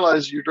 I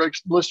realize your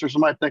listeners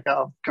might think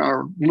I'm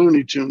kind of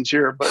Looney Tunes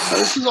here, but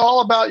this is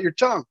all about your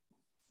tongue.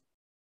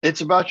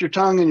 It's about your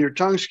tongue and your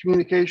tongue's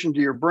communication to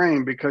your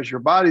brain, because your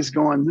body's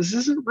going, this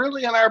isn't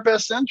really in our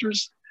best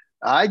interest.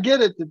 I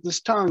get it that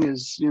this tongue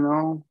is,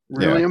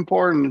 really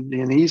important.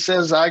 And he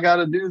says, I got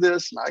to do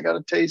this and I got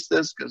to taste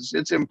this because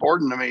it's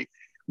important to me.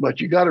 But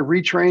you got to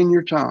retrain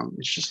your tongue.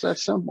 It's just that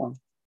simple.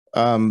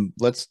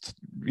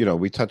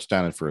 We touched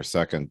on it for a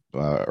second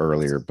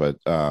earlier, but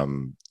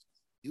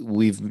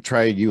we've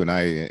tried, you and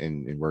I,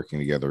 in working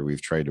together,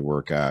 we've tried to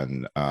work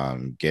on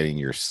getting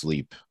your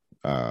sleep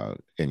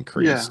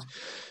increased,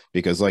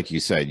 because like you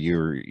said,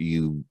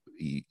 you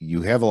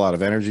have a lot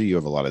of energy, you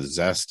have a lot of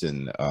zest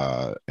and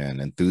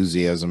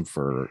enthusiasm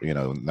for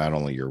not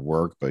only your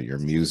work but your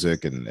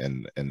music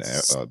and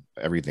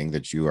everything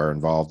that you are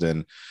involved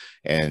in,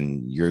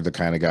 and you're the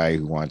kind of guy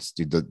who wants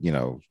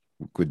to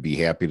would be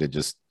happy to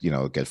just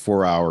get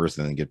 4 hours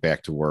and then get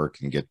back to work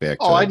and get back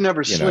to I'd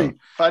never sleep.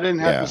 If I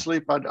didn't have to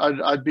sleep,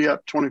 I'd be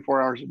up 24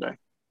 hours a day.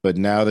 But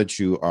now that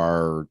you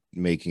are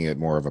making it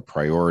more of a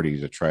priority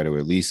to try to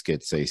at least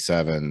get, say,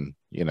 7,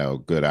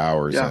 good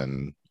hours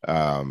in,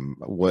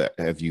 what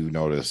have you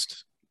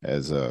noticed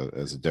as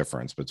a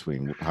difference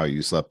between how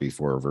you slept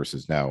before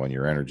versus now and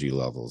your energy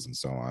levels and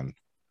so on?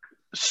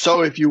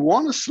 So if you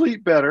want to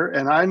sleep better,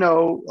 and I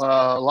know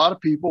a lot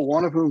of people,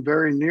 one of whom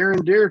very near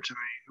and dear to me,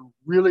 who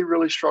really,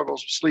 really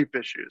struggles with sleep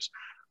issues.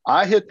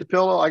 I hit the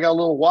pillow. I got a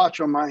little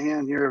watch on my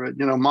hand here that,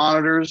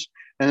 monitors,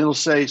 and it'll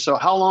say, so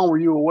how long were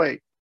you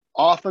awake?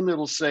 Often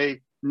it'll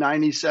say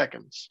 90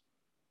 seconds.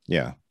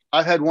 Yeah.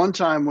 I've had one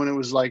time when it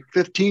was like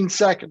 15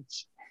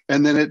 seconds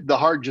and then the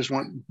heart just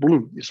went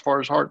boom as far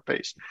as heart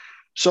pace.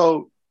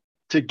 So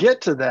to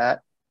get to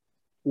that,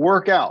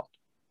 work out.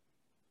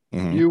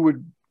 Mm-hmm. You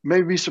would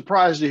maybe be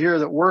surprised to hear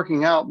that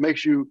working out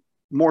makes you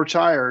more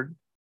tired.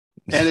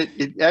 And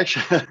it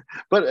actually,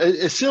 but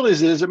as silly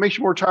as it is, it makes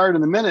you more tired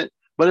in the minute,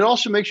 but it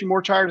also makes you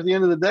more tired at the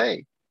end of the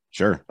day.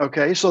 Sure.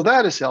 Okay. So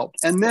that has helped.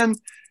 And then,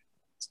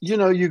 you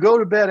know, you go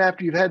to bed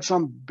after you've had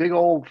some big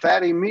old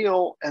fatty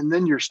meal and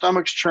then your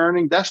stomach's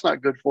churning. That's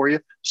not good for you.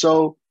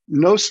 So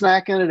no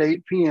snacking at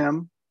 8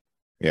 p.m.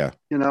 Yeah.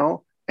 You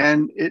know,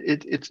 and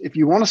it's if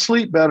you want to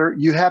sleep better,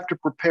 you have to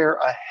prepare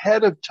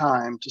ahead of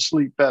time to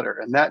sleep better.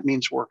 And that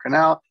means working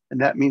out,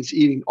 and that means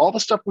eating all the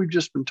stuff we've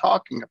just been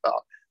talking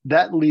about.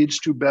 That leads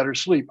to better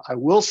sleep. I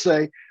will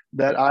say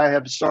that I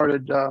have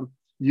started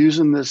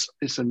using this.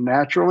 It's a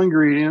natural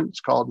ingredient.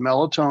 It's called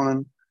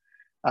melatonin.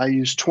 I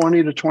use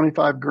 20 to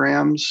 25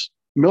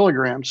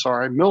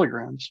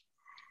 milligrams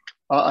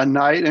a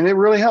night, and it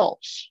really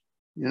helps,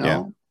 you know?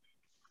 Yeah.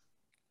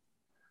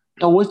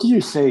 Now, what do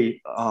you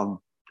say?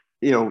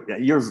 You know,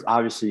 you've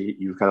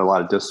got a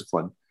lot of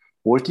discipline.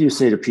 What do you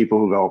say to people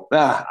who go,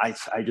 I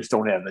just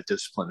don't have the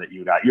discipline that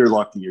you got? You're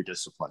lucky you're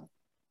disciplined.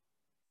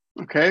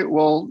 Okay.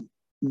 Well,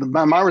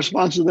 my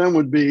response to them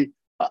would be,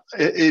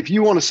 if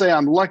you want to say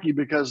I'm lucky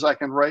because I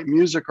can write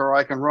music or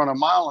I can run a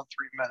mile in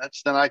 3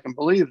 minutes, then I can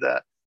believe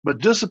that. But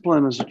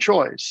discipline is a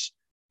choice.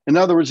 In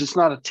other words, it's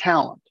not a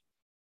talent,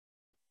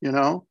 you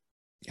know?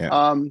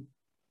 Yeah.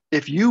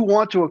 If you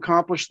want to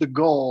accomplish the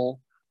goal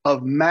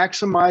of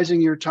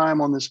maximizing your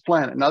time on this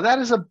planet, now that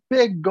is a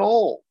big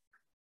goal.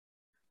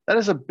 That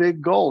is a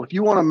big goal. If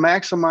you want to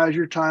maximize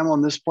your time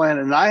on this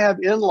planet, and I have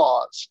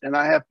in-laws and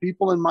I have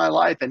people in my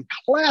life and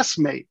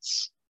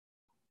classmates.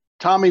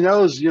 Tommy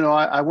knows, you know,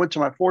 I went to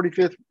my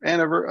 45th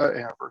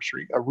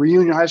anniversary, a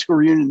reunion, high school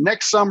reunion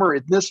next summer,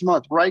 this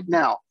month, right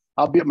now.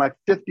 I'll be at my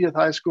 50th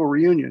high school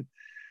reunion.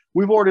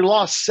 We've already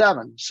lost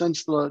 7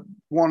 since the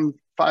one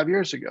 5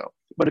 years ago.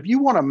 But if you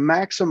want to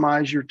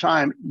maximize your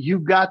time,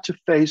 you've got to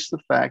face the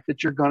fact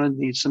that you're going to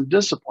need some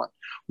discipline.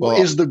 Well,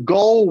 is the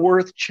goal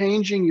worth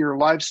changing your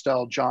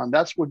lifestyle, John?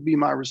 That's would be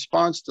my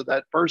response to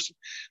that person.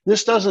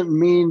 This doesn't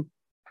mean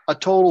a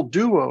total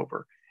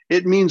do-over.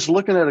 It means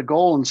looking at a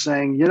goal and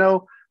saying, you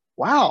know,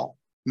 wow,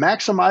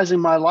 maximizing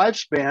my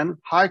lifespan,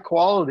 high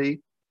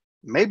quality,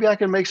 maybe I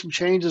can make some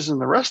changes in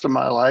the rest of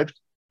my life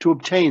to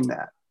obtain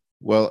that.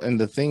 Well, and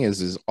the thing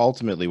is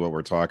ultimately what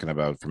we're talking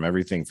about, from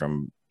everything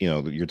from, you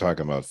know, you're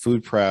talking about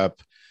food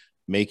prep,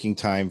 making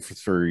time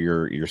for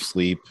your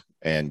sleep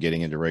and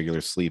getting into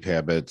regular sleep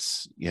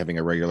habits, having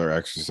a regular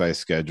exercise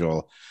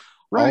schedule.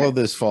 Right. All of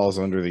this falls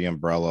under the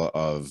umbrella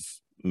of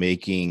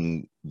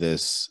making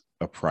this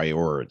a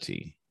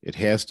priority. It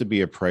has to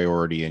be a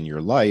priority in your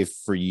life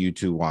for you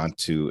to want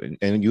to,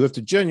 and you have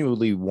to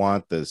genuinely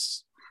want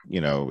this,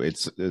 you know,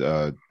 it's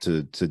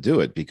to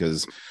do it,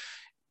 because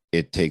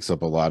it takes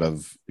up a lot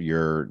of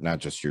your, not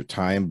just your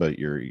time, but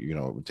your, you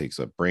know, it takes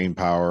up brain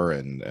power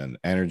and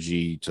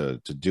energy to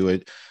do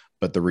it.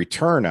 But the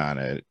return on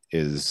it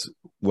is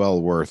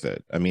well worth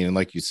it. I mean, and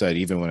like you said,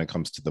 even when it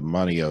comes to the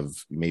money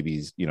of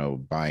maybe, you know,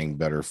 buying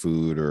better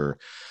food or,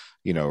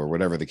 you know, or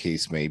whatever the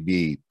case may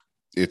be,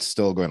 it's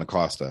still going to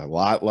cost a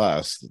lot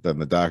less than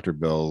the doctor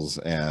bills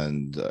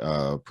and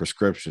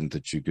prescription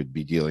that you could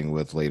be dealing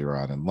with later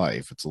on in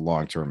life. It's a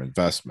long-term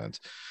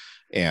investment.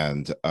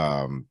 And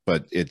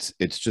but it's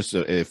just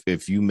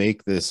if you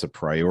make this a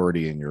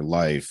priority in your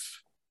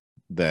life,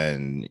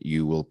 then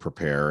you will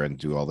prepare and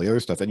do all the other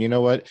stuff. And you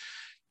know what,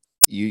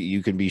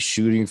 you can be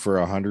shooting for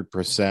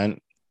 100%,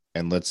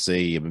 and let's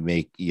say you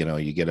make, you know,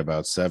 you get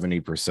about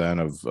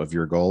 70% of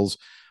your goals,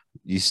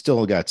 you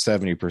still got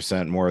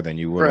 70% more than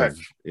you would have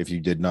if you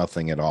did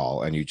nothing at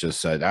all, and you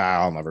just said,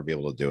 I'll never be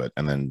able to do it,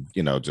 and then,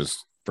 you know,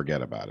 just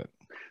forget about it.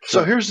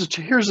 So here's the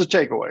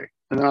takeaway,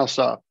 and then I'll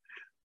stop.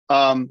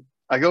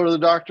 I go to the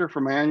doctor for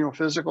my annual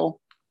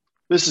physical.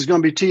 This is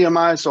going to be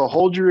TMI, so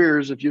hold your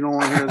ears if you don't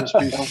want to hear this,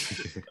 people.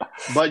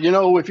 But, you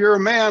know, if you're a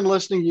man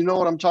listening, you know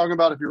what I'm talking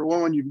about. If you're a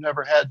woman, you've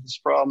never had this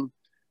problem.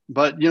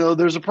 But, you know,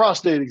 there's a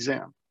prostate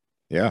exam.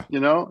 Yeah. You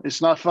know,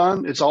 it's not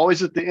fun. It's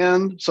always at the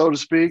end, so to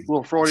speak, a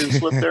little Freudian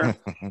slip there.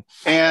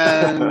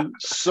 And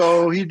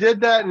so he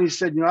did that, and he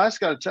said, you know, I just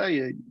got to tell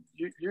you,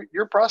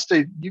 your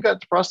prostate, you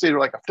got the prostate of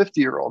like a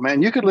 50-year-old,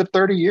 man. You could live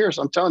 30 years.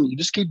 I'm telling you,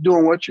 just keep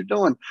doing what you're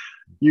doing.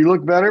 You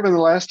look better than the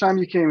last time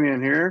you came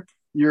in here.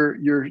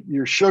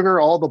 Your sugar,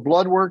 all the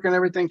blood work and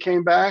everything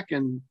came back,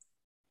 and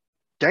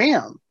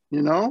damn,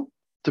 you know,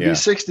 to be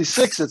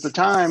 66 at the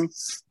time,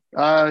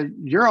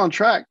 you're on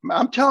track.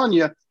 I'm telling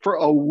you, for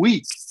a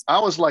week, I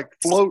was like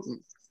floating.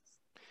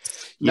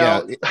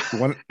 Now,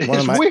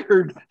 it's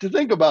weird to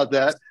think about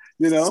that,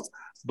 you know,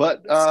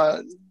 but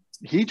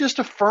he just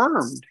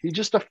affirmed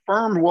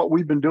what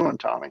we've been doing,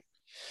 Tommy.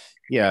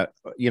 Yeah.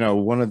 You know,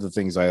 one of the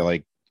things I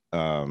like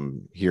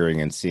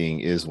hearing and seeing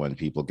is when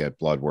people get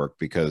blood work,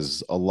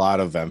 because a lot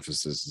of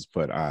emphasis is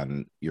put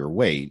on your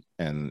weight,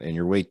 and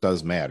your weight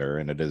does matter,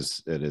 and it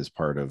is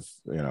part of,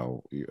 you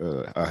know,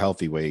 a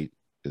healthy weight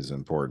is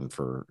important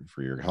for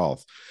your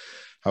health.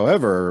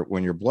 However,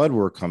 when your blood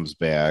work comes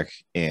back,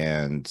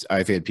 and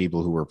I've had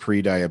people who were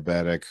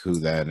pre-diabetic who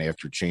then,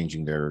 after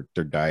changing their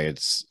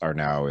diets, are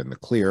now in the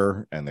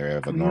clear and they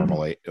have a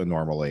normal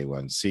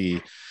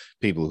A1C.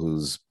 People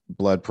whose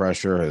blood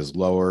pressure has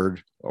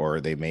lowered,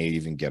 or they may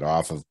even get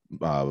off of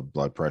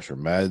blood pressure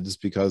meds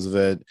because of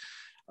it.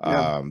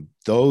 Yeah.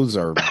 Those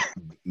are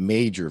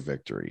major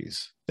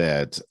victories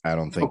that I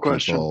don't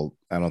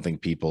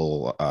think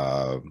people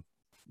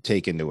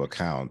take into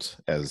account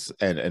as,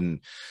 and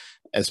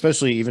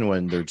especially even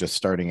when they're just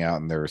starting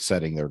out and they're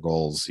setting their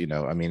goals. You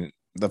know, I mean,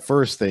 the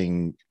first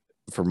thing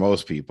for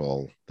most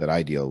people that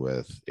I deal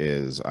with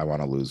is I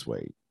want to lose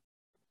weight,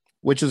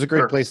 which is a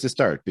great place to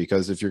start,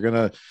 because if you're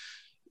going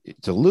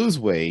to lose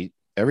weight,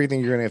 everything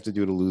you're going to have to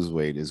do to lose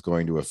weight is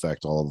going to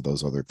affect all of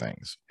those other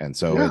things. And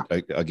so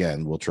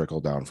again, we'll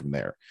trickle down from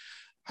there.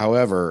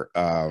 However,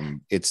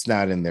 it's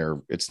not in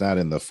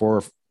the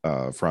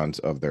forefront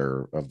of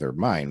their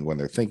mind when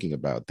they're thinking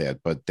about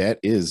that, but that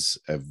is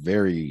a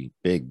very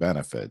big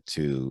benefit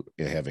to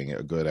having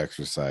a good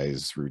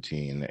exercise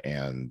routine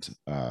and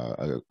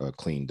a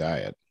clean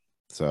diet.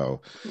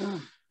 So,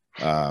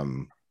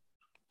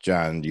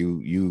 John,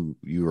 you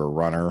are a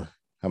runner.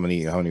 How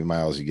many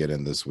miles you get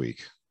in this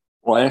week?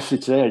 Well, actually,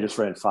 today I just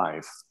ran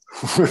 5.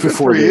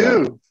 For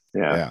you.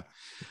 Yeah.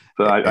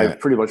 But I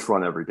pretty much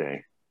run every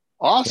day.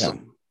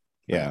 Awesome.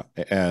 Yeah.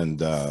 And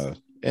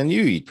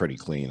you eat pretty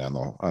clean on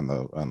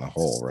the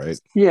whole, right?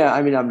 Yeah.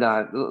 I mean, I'm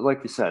not,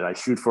 like you said, I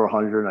shoot for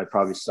 100 and I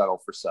probably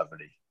settle for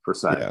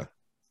 70%.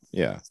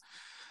 Yeah.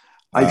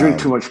 I drink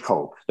too much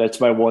Coke.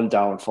 That's my one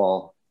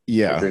downfall.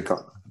 Yeah.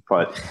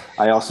 But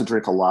I also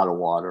drink a lot of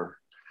water.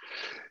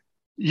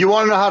 You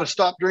want to know how to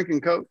stop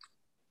drinking Coke?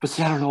 But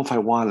see, I don't know if I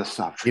want to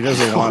stop. He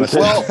doesn't want to.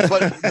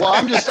 Well,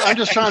 I'm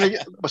just trying to.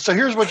 So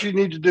here's what you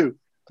need to do: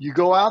 you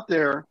go out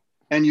there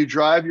and you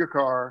drive your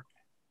car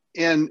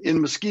in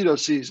mosquito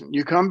season.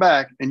 You come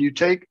back and you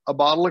take a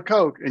bottle of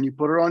Coke and you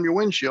put it on your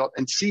windshield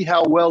and see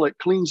how well it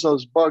cleans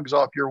those bugs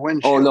off your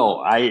windshield. Oh no,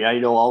 I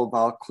know all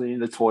about cleaning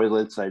the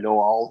toilets. I know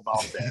all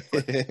about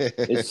that.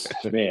 It's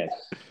man,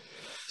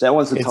 that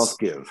one's a tough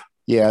give.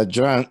 Yeah,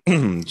 John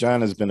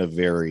has been a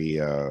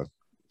very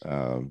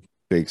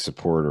big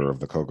supporter of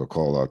the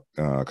Coca-Cola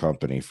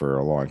company for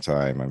a long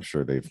time. I'm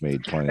sure they've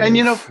made plenty.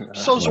 And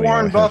so's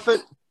Warren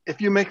Buffett. If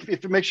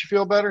it makes you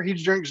feel better, he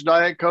drinks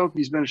Diet Coke.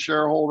 He's been a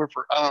shareholder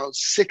for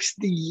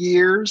 60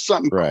 years,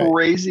 something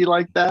crazy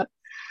like that.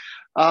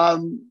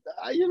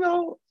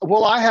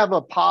 Will I have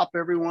a pop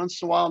every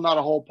once in a while? Not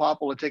a whole pop.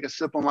 Will I take a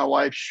sip on my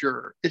wife?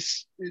 Sure.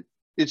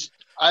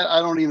 I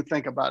don't even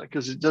think about it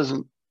because it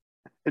doesn't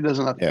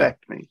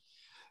affect me.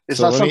 It's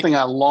not something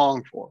I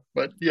long for,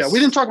 but we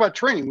didn't talk about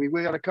training. We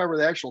got to cover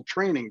the actual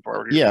training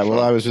part. Yeah.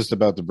 Well, I was just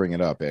about to bring it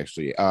up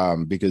actually,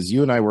 because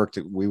you and I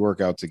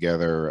work out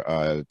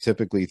together,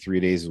 typically 3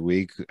 days a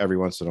week. Every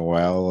once in a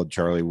while,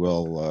 Charlie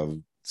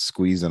will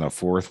squeeze in a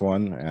fourth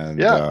one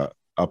and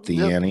up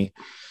the ante.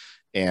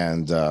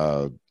 And,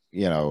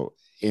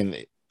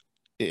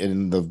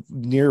 in the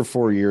near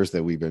 4 years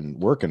that we've been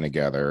working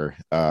together,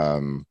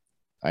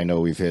 I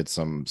know we've hit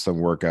some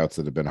workouts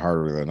that have been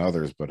harder than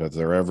others, but has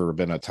there ever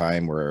been a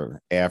time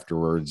where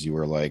afterwards you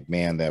were like,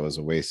 man, that was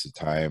a waste of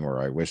time, or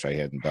I wish I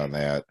hadn't done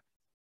that?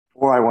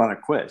 Or I want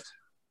to quit?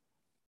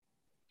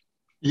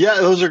 Yeah,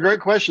 those are great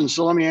questions.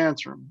 So let me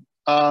answer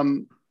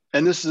them.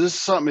 And this is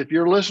something, if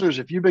you're listeners,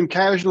 if you've been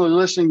casually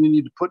listening, you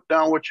need to put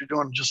down what you're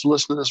doing and just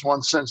listen to this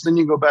one sentence. Then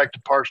you can go back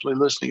to partially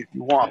listening if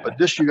you want, but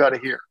this you got to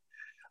hear.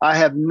 I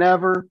have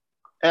never,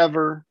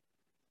 ever,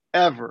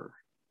 ever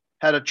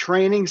had a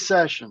training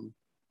session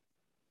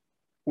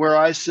where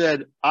I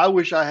said, I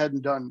wish I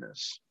hadn't done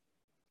this.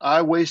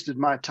 I wasted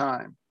my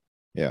time.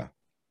 Yeah.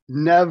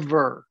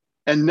 Never.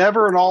 And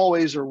never and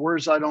always are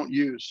words I don't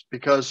use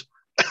because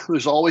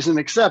there's always an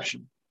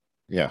exception.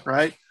 Yeah.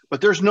 Right.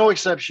 But there's no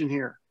exception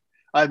here.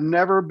 I've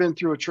never been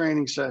through a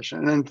training session.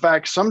 And in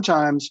fact,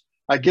 sometimes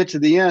I get to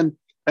the end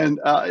and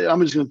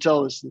I'm just going to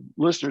tell this to the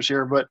listeners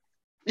here, but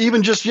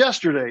even just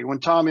yesterday when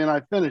Tommy and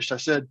I finished, I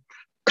said,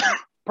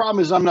 problem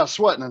is I'm not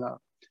sweating enough.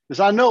 Because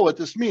I know what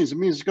this means. It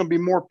means it's going to be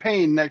more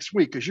pain next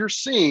week because you're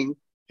seeing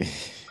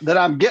that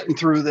I'm getting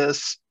through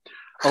this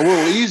a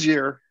little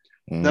easier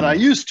than I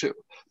used to.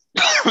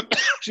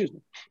 Excuse me.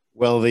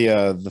 Well,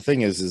 the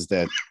thing is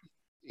that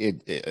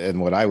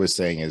and what I was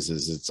saying is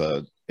it's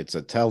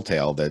a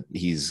telltale that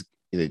he's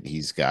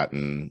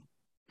gotten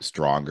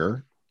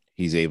stronger.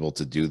 He's able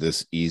to do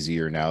this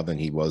easier now than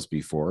he was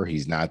before.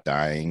 He's not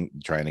dying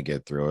trying to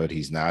get through it.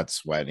 He's not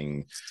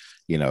sweating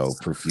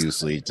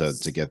profusely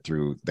to get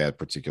through that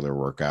particular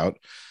workout.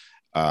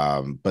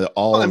 But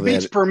all of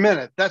beats per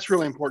minute, that's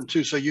really important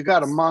too. So you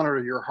got to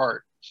monitor your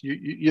heart.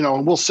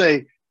 And we'll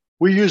say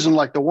we're using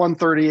like the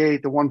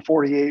 138, the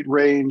 148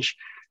 range.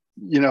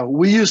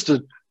 We used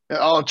to,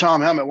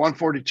 Tom, I'm at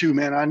 142,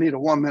 man. I need a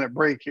 1 minute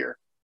break here.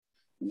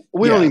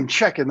 We don't even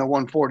check in the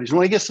 140s.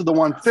 When it gets to the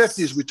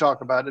 150s, we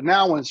talk about it.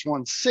 Now when it's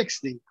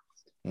 160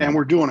 and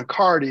we're doing a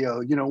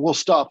cardio, we'll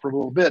stop for a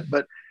little bit,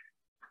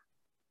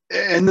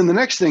 and then the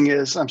next thing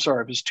is, I'm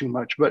sorry if it's too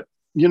much, but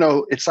you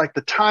know, it's like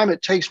the time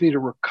it takes me to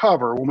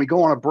recover when we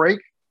go on a break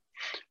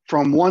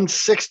from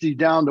 160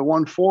 down to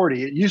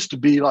 140. It used to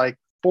be like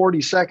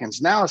 40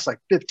 seconds. Now it's like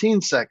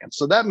 15 seconds.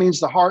 So that means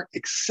the heart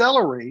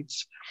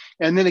accelerates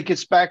and then it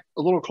gets back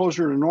a little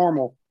closer to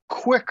normal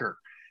quicker.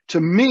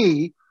 To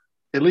me,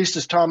 at least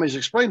as Tommy's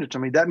explained it to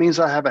me, that means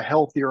I have a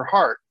healthier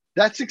heart.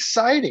 That's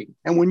exciting.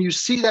 And when you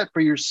see that for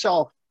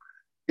yourself,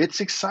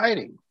 it's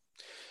exciting.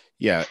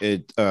 Yeah,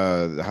 it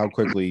how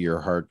quickly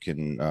your heart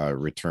can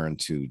return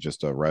to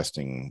just a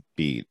resting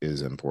beat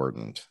is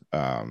important.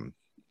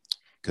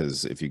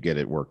 Because if you get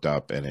it worked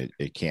up and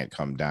it can't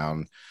come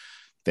down,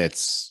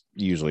 that's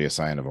usually a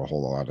sign of a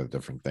whole lot of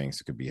different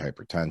things. It could be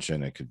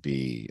hypertension, it could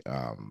be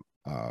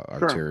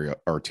arterial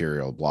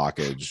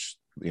blockage,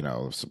 you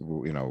know,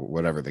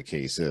 whatever the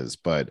case is.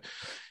 But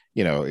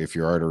you know, if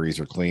your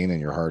arteries are clean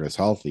and your heart is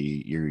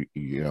healthy, you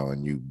know,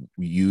 and you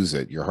use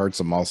it, your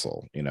heart's a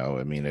muscle, you know,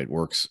 I mean, it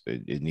works,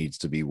 it needs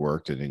to be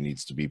worked and it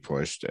needs to be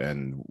pushed.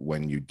 And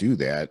when you do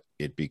that,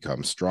 it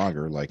becomes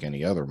stronger like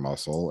any other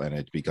muscle, and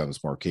it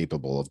becomes more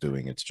capable of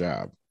doing its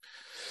job.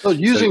 So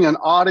using an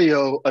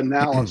audio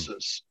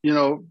analysis, you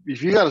know,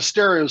 if you got a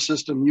stereo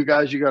system, you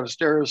got a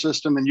stereo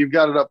system and you've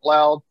got it up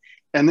loud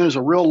and there's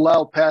a real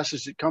loud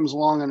passage that comes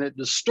along and it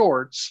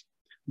distorts,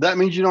 that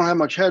means you don't have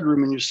much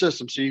headroom in your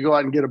system. So you go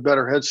out and get a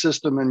better head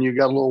system and you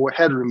got a little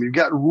headroom. You've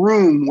got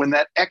room when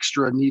that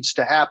extra needs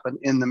to happen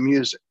in the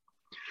music.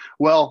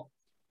 Well,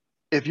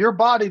 if your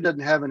body doesn't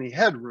have any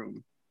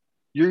headroom,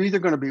 you're either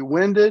going to be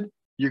winded,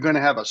 you're going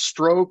to have a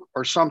stroke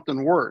or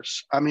something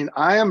worse. I mean,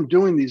 I am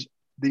doing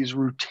these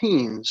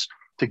routines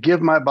to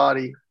give my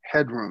body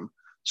headroom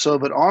so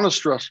that on a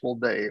stressful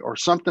day or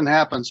something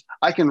happens,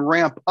 I can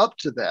ramp up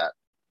to that.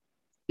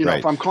 You know,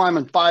 if I'm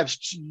climbing 5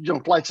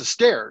 flights of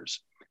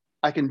stairs,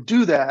 I can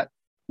do that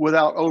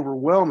without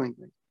overwhelming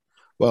me.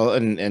 Well,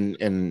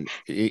 and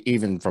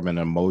even from an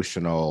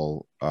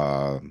emotional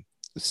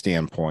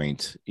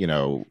standpoint, you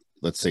know,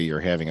 let's say you're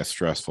having a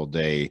stressful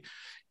day,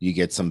 you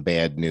get some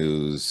bad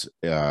news,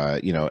 you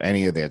know,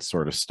 any of that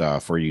sort of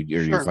stuff, or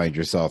you find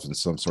yourself in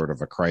some sort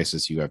of a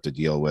crisis you have to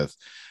deal with.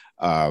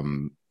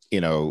 You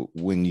know,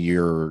 when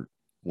you're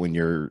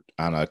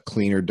on a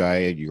cleaner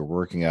diet, you're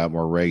working out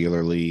more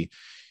regularly,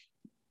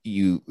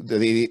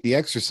 the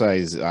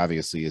exercise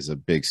obviously is a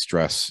big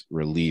stress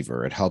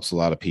reliever. It helps a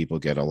lot of people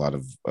get a lot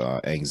of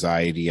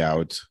anxiety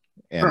out,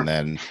 and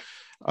then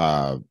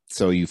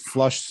so you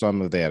flush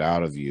some of that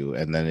out of you,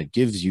 and then it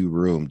gives you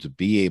room to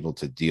be able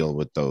to deal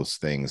with those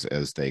things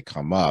as they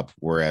come up.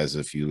 Whereas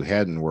if you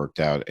hadn't worked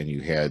out and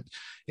you had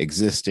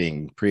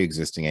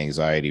pre-existing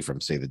anxiety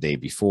from, say, the day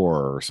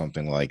before or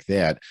something like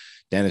that,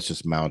 then it's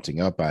just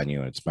mounting up on you,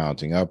 and it's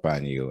mounting up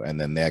on you,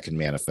 and then that can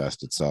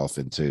manifest itself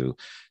into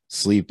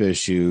sleep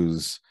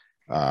issues.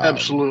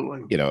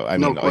 Absolutely. You know, I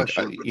mean, like,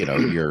 you know,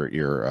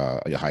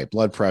 your high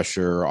blood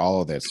pressure, all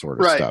of that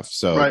sort of stuff.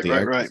 So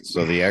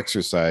so the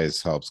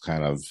exercise helps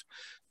kind of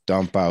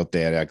dump out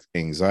that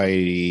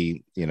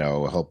anxiety, you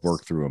know, help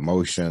work through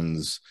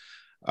emotions.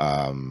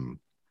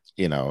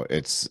 You know,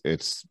 it's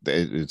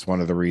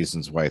one of the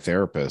reasons why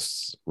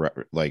therapists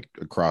like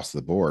across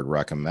the board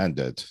recommend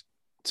it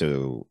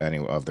to any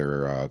of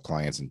their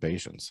clients and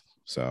patients.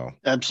 So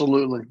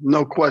absolutely,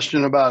 no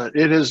question about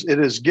it. It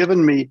has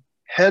given me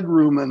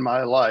headroom in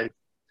my life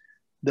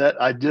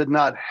that I did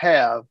not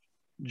have,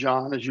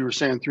 John, as you were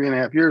saying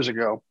 3.5 years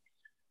ago.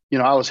 You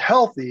know, I was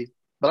healthy,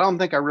 but I don't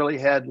think I really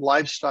had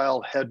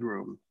lifestyle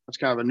headroom. That's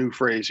kind of a new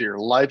phrase here,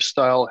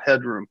 lifestyle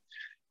headroom.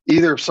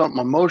 Either if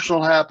something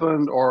emotional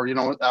happened, or, you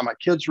know, my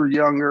kids were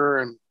younger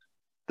and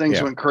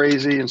things went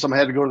crazy and somebody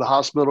had to go to the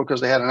hospital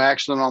because they had an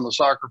accident on the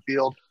soccer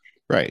field.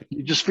 Right.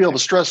 You just feel the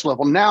stress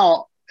level.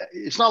 Now,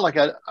 it's not like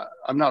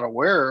I'm not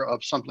aware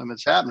of something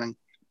that's happening,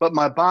 but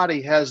my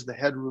body has the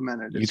headroom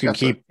in it.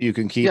 You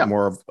can keep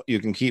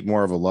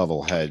more of a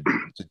level head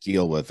to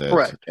deal with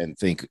it, and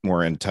think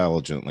more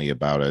intelligently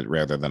about it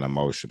rather than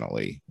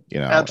emotionally, you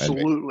know.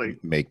 Absolutely.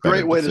 And make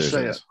great way decisions. To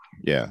say it.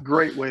 Yeah.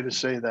 Great way to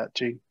say that,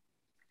 T.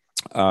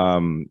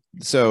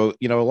 So,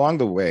 you know, along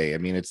the way, I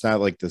mean, it's not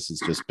like this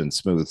has just been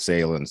smooth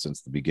sailing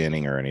since the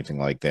beginning or anything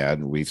like that.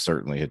 And we've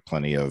certainly had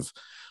plenty of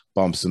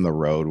bumps in the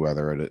road,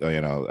 whether it,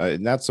 you know,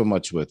 not so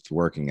much with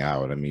working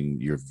out. I mean,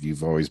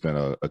 you've always been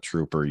a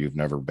trooper. You've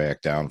never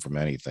backed down from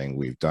anything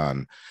we've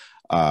done.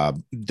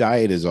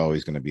 Diet is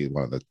always going to be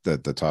one of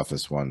the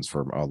toughest ones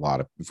for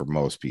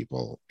most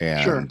people.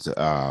 And,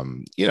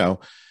 you know,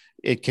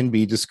 it can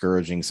be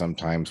discouraging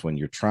sometimes when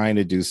you're trying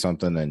to do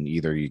something and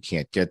either you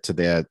can't get to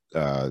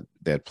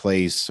that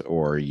place,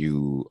 or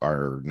you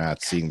are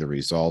not seeing the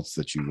results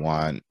that you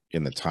want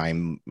in the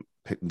time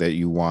that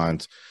you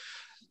want.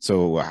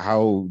 So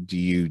how do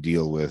you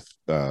deal with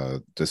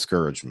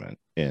discouragement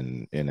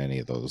in any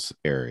of those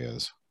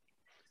areas?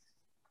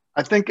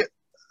 I think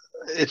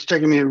it's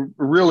taken me a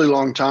really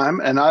long time,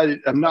 and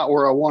I'm not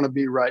where I want to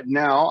be right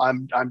now.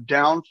 I'm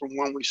down from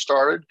when we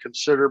started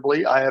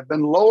considerably. I have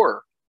been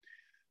lower.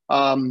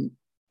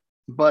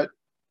 But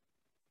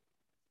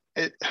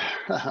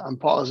I'm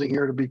pausing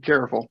here to be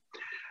careful.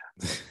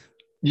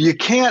 You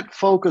can't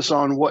focus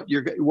on what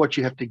you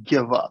have to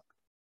give up.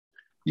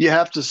 you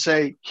have to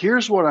say,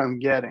 here's what I'm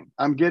getting.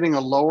 I'm getting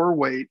a lower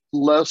weight,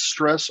 less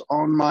stress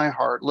on my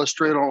heart, less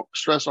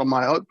stress on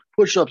my heart.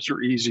 Push-ups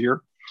are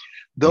easier.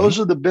 Those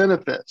are the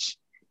benefits.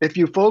 If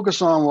you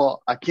focus on,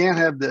 well, I can't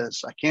have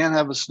this, I can't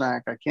have a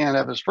snack, I can't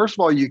have this. First of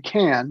all, you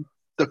can.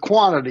 The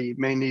quantity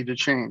may need to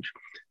change.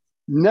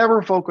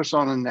 Never focus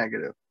on a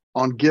negative,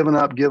 on giving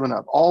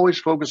up. Always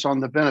focus on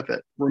the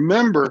benefit.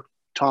 Remember,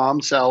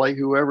 Tom, Sally,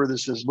 whoever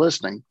this is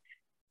listening,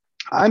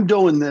 I'm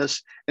doing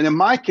this. And in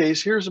my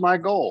case, here's my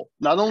goal,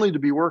 not only to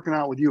be working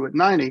out with you at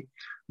 90,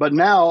 but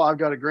now I've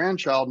got a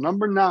grandchild,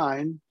 number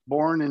 9,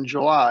 born in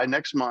July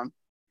next month.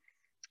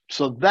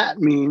 So that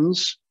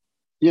means,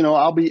 you know,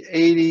 I'll be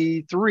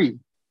 83,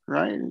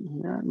 right?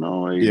 Yeah,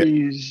 no,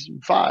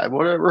 85,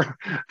 whatever,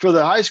 for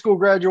the high school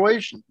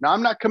graduation. Now,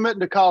 I'm not committing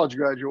to college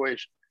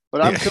graduation,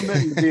 but I'm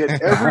committing to be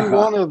at every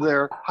one of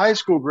their high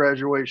school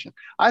graduation.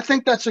 I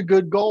think that's a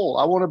good goal.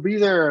 I want to be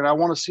there, and I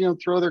want to see them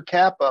throw their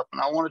cap up,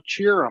 and I want to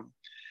cheer them.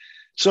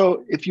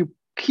 So if you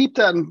keep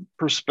that in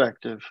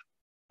perspective,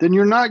 then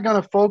you're not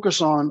going to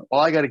focus on, well,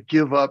 I got to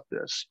give up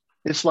this.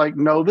 It's like,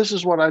 no, this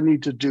is what I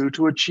need to do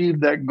to achieve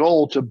that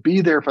goal, to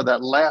be there for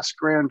that last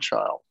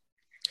grandchild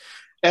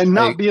and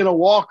not being a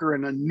walker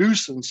and a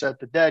nuisance at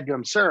the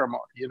dadgum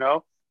ceremony, you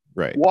know?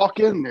 Right. Walk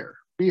in there,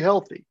 be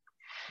healthy.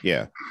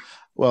 Yeah.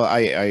 Well,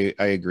 I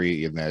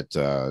agree in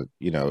that,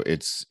 you know,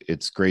 it's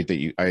great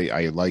that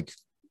I like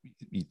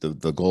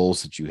the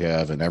goals that you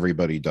have, and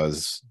everybody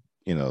does,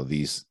 you know,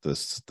 this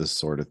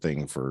sort of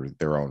thing for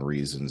their own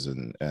reasons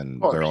and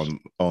their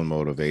own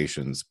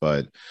motivations.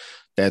 But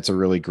that's a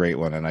really great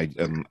one. And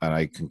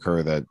I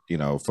concur that, you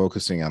know,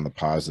 focusing on the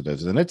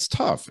positives, and it's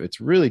tough.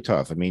 It's really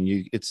tough. I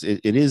mean,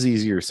 it is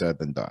easier said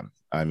than done.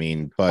 I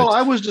mean, but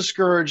I was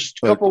discouraged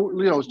a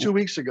couple, you know, 2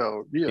 weeks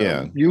ago.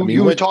 Yeah.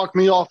 You talked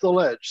me off the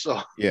ledge.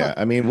 So yeah,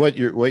 I mean, what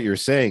you're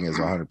saying is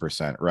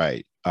 100%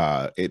 right.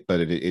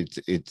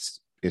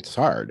 It's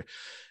hard.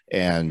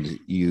 And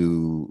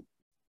you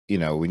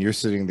know, when you're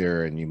sitting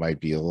there and you might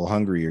be a little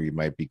hungry, or you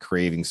might be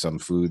craving some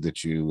food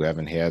that you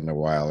haven't had in a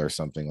while or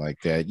something like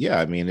that. Yeah.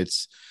 I mean,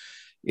 it's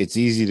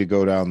easy to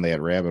go down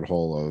that rabbit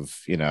hole of,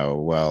 you know,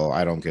 well,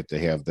 I don't get to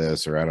have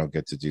this, or I don't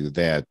get to do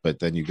that. But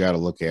then you got to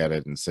look at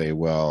it and say,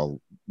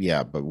 well,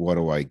 yeah, but what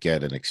do I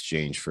get in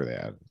exchange for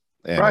that?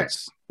 And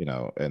it's, you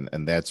know,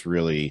 and that's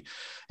really,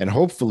 and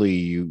hopefully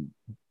you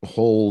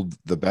hold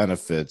the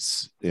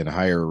benefits in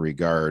higher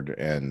regard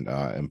and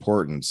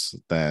importance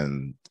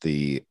than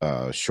the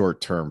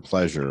short-term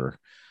pleasure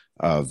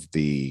of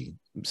the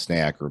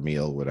snack or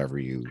meal, whatever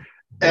you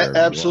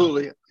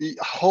absolutely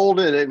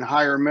hold it in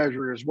higher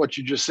measure is what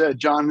you just said,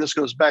 John. This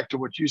goes back to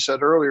what you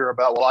said earlier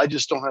about, well, I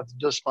just don't have the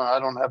discipline, I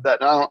don't have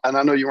that, and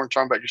I know you weren't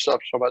talking about yourself,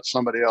 you're talking about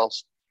somebody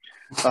else,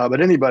 but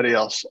anybody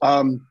else.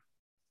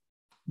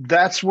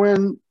 That's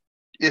when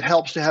it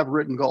helps to have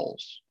written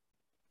goals.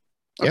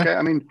 Okay. Yeah.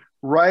 I mean,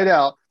 write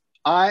out,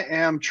 I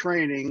am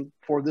training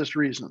for this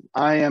reason.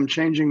 I am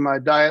changing my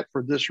diet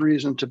for this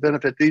reason to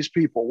benefit these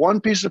people.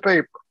 One piece of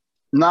paper,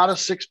 not a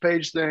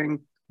 6-page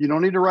thing. You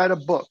don't need to write a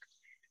book,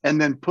 and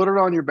then put it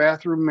on your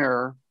bathroom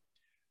mirror,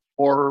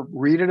 or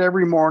read it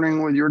every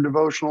morning with your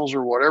devotionals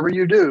or whatever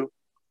you do.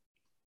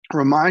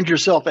 Remind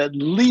yourself at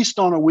least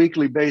on a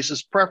weekly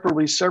basis,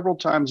 preferably several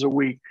times a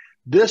week,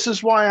 this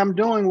is why I'm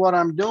doing what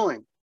I'm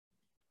doing.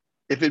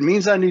 If it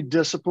means I need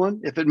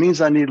discipline, if it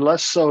means I need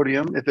less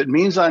sodium, if it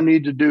means I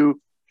need to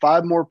do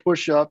 5 more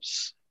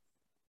push-ups,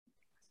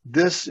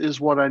 this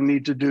is what I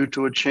need to do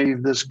to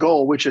achieve this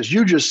goal, which, as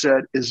you just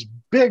said, is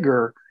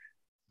bigger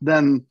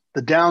than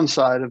the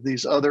downside of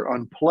these other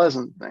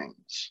unpleasant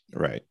things.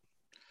 Right.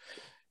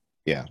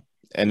 Yeah.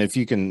 And if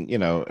you can, you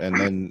know, and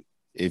then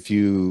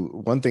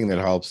one thing that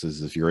helps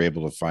is if you're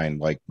able to find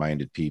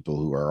like-minded people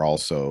who are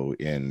also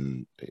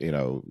in, you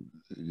know,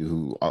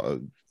 who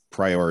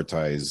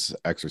prioritize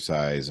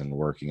exercise and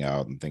working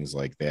out and things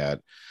like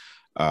that.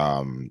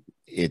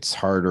 It's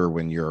harder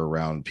when you're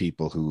around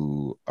people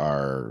who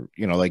are,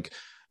 you know, like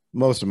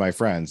most of my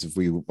friends, if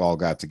we all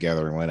got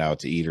together and went out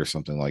to eat or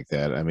something like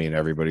that, I mean,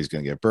 everybody's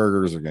going to get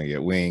burgers, they're going to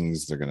get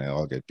wings, they're going to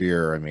all get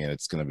beer. I mean,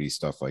 it's going to be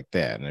stuff like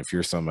that. And if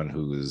you're someone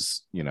who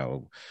is, you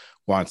know,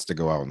 wants to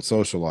go out and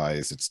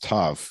socialize, it's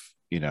tough,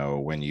 you know,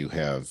 when you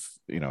have,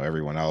 you know,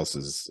 everyone else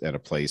is at a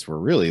place where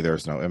really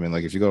there's no, I mean,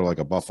 like if you go to like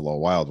a Buffalo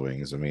Wild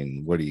Wings, I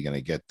mean, what are you going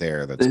to get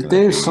there?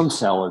 There's some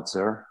salads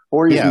there,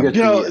 or you can get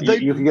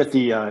you can get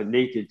the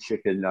naked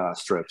chicken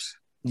strips.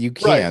 You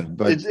can, right.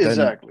 But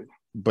exactly.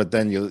 But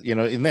then you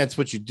know, and that's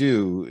what you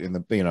do in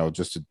the, you know,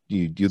 just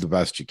you do the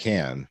best you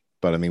can.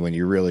 But I mean, when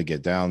you really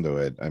get down to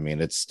it, I mean,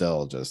 it's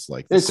still just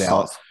like the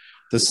salad.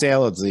 The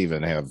salads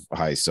even have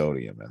high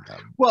sodium in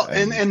them. Well,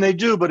 and they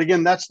do, but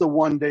again, that's the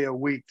 1 day a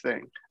week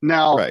thing.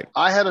 Now, right.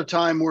 I had a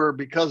time where,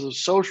 because of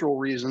social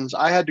reasons,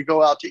 I had to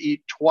go out to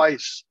eat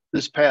twice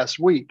this past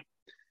week.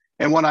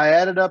 And when I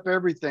added up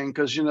everything,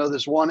 because, you know,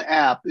 this one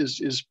app is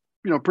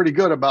you know, pretty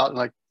good about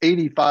like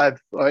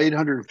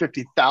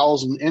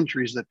 850,000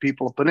 entries that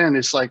people have put in.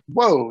 It's like,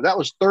 whoa, that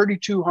was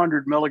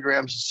 3,200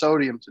 milligrams of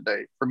sodium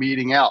today from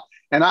eating out.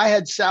 And I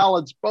had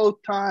salads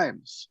both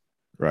times.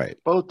 Right.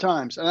 both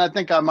times. And I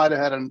think I might have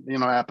had an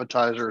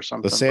appetizer or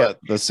something.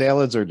 The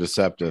salads are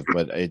deceptive,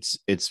 but it's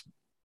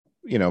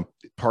a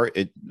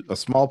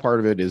small part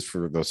of it is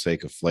for the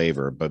sake of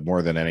flavor, but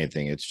more than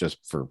anything, it's just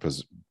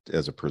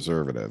as a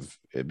preservative.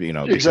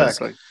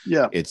 Exactly.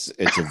 Yeah. It's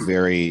a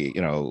very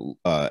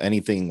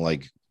anything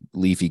like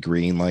leafy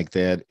green like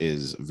that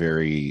is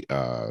very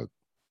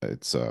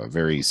it's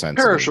very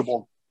sensitive.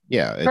 Perishable.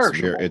 Yeah,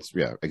 it's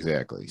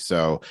exactly.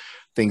 So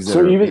things that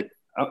so even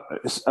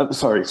I'm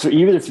sorry. So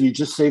even if you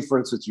just say, for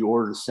instance, you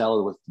ordered a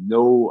salad with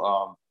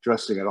no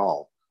dressing at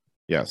all,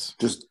 yes,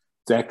 just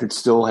that could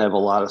still have a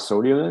lot of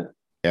sodium in it.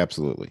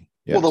 Absolutely.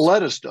 Yes. Well, the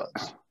lettuce does.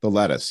 The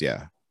lettuce,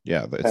 yeah.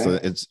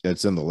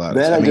 It's in the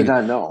lettuce. That I did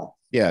not know.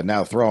 Yeah.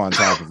 Now throw on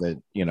top of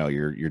it,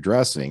 your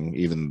dressing,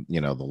 even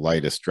the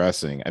lightest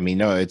dressing. I mean,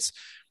 no,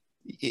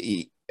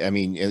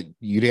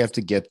 you'd have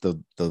to get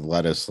the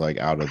lettuce like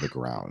out of the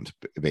ground,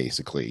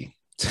 basically.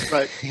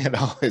 Right.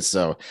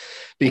 So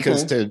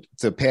because to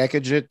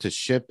package it, to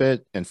ship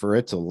it, and for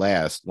it to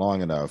last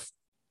long enough,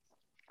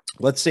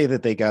 let's say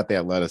that they got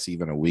that lettuce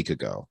even a week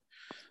ago,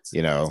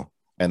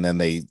 and then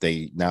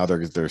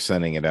they're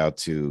sending it out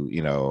to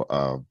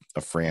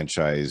a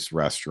franchise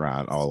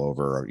restaurant all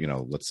over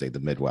let's say the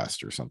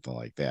Midwest or something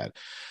like that.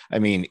 I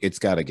mean, it's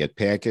got to get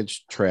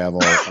packaged,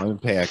 travel,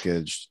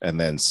 unpackaged, and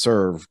then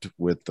served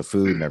with the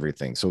food and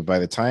everything. So by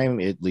the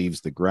time it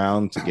leaves the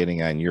ground to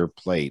getting on your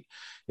plate,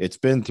 it's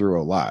been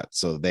through a lot.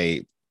 So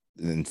they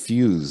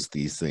infuse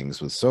these things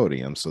with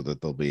sodium so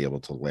that they'll be able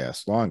to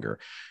last longer.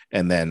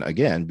 And then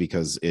again,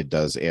 because it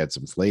does add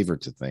some flavor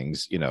to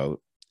things, they're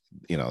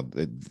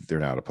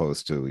not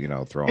opposed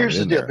to throwing Here's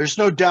it in the deal. there. There's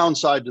no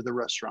downside to the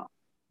restaurant.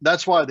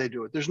 That's why they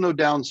do it. There's no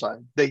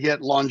downside. They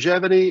get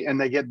longevity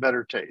and they get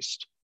better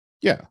taste.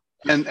 Yeah.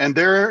 And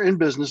they're in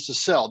business to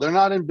sell. They're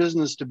not in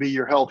business to be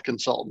your health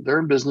consultant. They're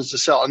in business to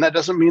sell. And that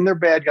doesn't mean they're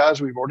bad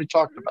guys. We've already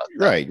talked about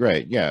that.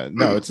 Right. Yeah.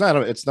 No,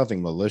 it's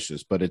nothing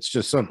malicious, but it's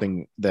just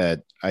something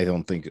that I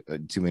don't think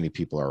too many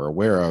people are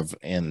aware of.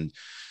 And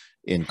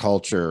in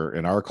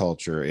our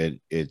culture,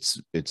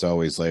 it's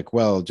always like,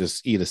 well,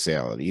 just eat a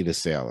salad.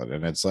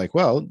 And it's like,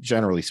 well,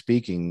 generally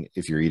speaking,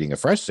 if you're eating a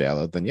fresh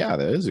salad, then yeah,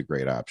 that is a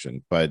great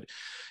option. But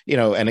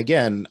and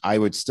again, I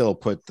would still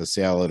put the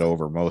salad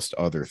over most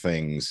other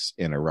things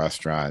in a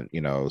restaurant,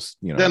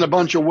 Then a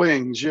bunch of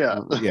wings.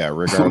 Yeah. Yeah.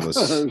 Regardless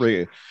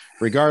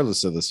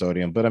of the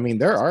sodium. But I mean,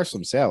 there are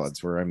some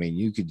salads where,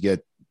 you could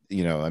get,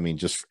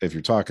 just if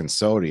you're talking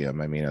sodium,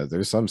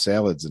 there's some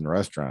salads in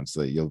restaurants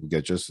that you'll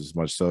get just as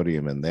much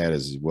sodium in that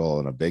as you will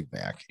in a Big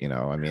Mac,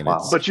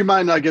 Wow. But you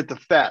might not get the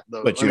fat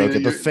though. But you don't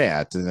get the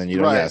fat, and then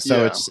you're always,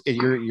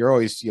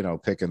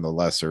 picking the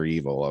lesser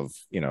evil of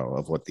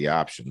what the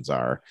options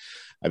are.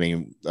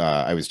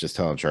 I was just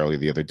telling Charlie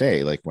the other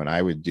day, like when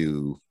I would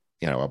do,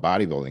 a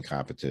bodybuilding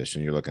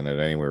competition, you're looking at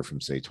anywhere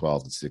from say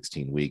 12 to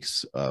 16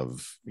 weeks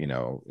of,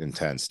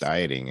 intense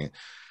dieting.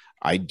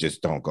 I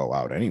just don't go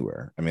out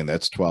anywhere.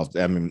 That's 12.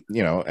 And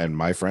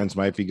my friends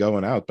might be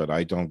going out, but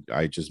I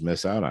just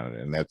miss out on it.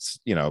 And that's,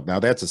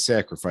 now that's a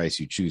sacrifice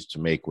you choose to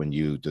make when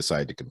you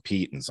decide to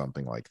compete in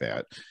something like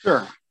that.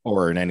 Sure.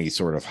 Or in any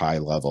sort of high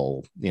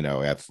level,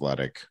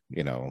 athletic,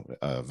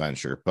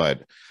 venture.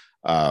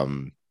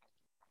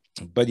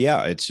 But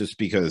yeah, it's just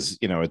because,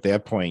 at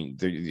that point,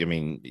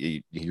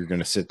 you're going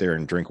to sit there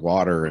and drink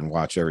water and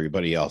watch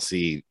everybody else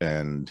eat,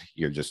 and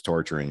you're just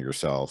torturing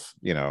yourself,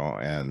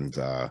 and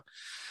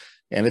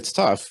it's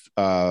tough.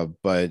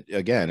 But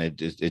again,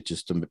 it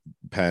just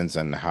depends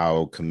on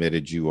how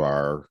committed you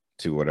are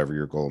to whatever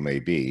your goal may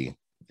be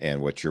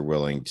and what you're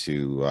willing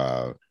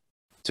to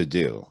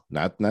do.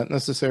 Not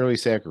necessarily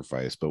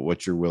sacrifice, but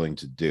what you're willing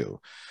to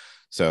do.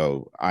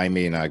 So I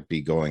may not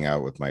be going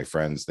out with my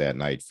friends that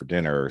night for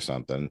dinner or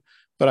something,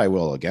 but I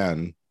will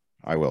again.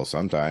 I will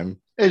sometime.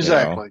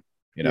 Exactly.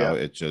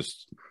 It's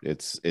just,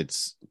 it's,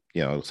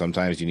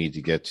 sometimes you need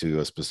to get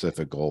to a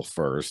specific goal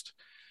first,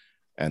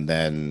 and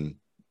then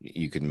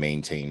you can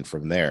maintain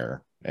from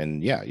there.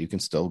 And yeah, you can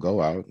still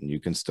go out and you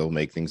can still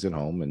make things at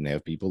home and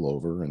have people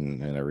over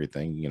and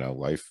everything,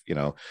 life,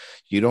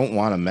 you don't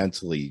want to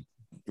mentally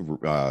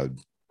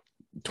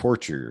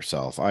torture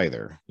yourself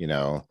either.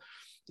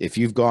 If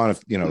you've gone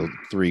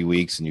 3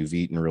 weeks and you've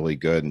eaten really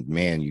good, and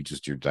man, you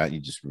just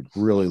would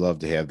really love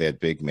to have that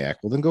Big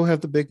Mac, well then go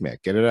have the Big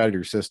Mac, get it out of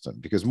your system,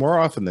 because more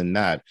often than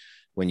not,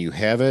 when you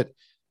have it,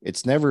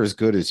 it's never as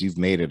good as you've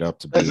made it up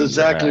to be. That's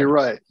exactly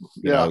right.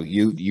 Yeah.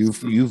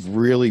 You've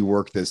really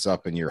worked this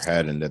up in your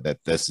head, and that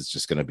this is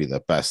just going to be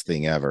the best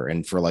thing ever.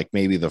 And for like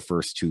maybe the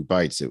first 2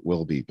 bites, it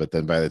will be, but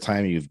then by the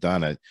time you've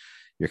done it,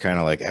 you're kind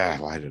of like,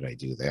 why did I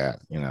do that?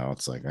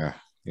 It's like,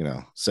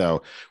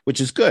 so, which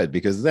is good,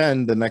 because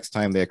then the next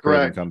time that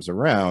craving comes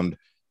around,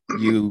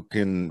 you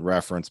can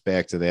reference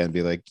back to that and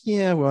be like,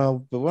 yeah,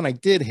 well, but when I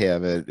did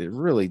have it, it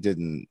really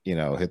didn't,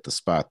 hit the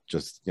spot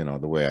just, the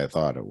way I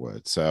thought it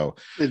would. So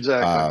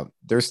exactly.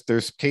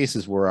 There's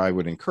cases where I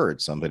would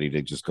encourage somebody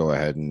to just go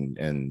ahead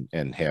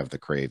and have the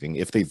craving.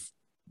 If they've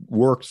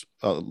worked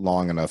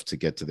long enough to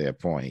get to that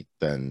point,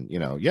 then,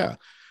 yeah,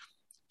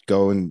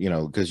 go and,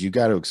 because you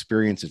got to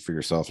experience it for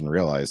yourself and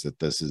realize that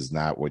this is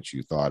not what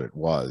you thought it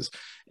was.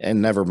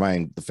 And never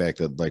mind the fact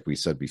that, like we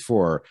said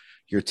before,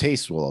 your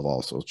taste will have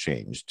also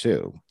changed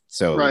too.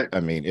 So, right. I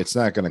mean, it's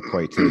not going to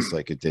quite taste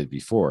like it did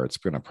before. It's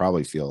going to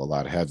probably feel a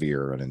lot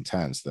heavier and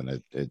intense than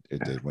it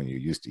did when you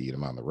used to eat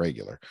them on the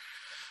regular.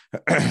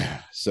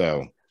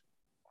 So,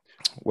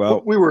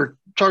 well, we were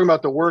talking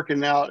about the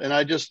working out, and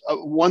I just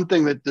one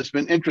thing that's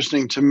been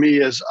interesting to me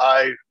is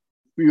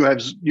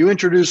you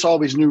introduce all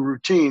these new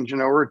routines.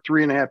 We're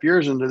 3.5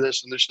 years into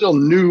this, and there's still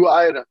new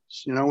items.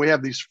 We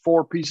have these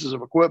 4 pieces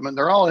of equipment.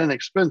 They're all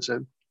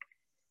inexpensive,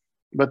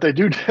 but they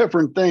do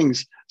different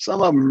things.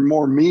 Some of them are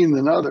more mean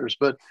than others.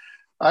 But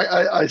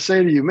I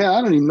say to you, man,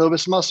 I don't even know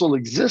this muscle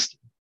existed.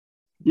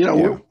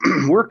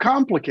 We're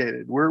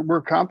complicated.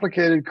 We're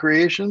complicated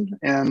creation,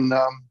 and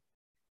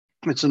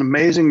it's an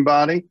amazing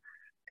body.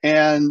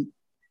 And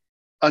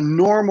a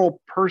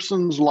normal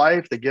person's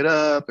life, they get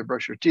up, they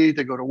brush their teeth,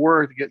 they go to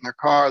work, they get in their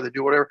car, they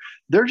do whatever.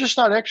 They're just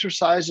not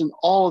exercising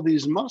all of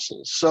these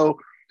muscles. So,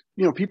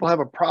 people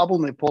have a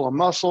problem, they pull a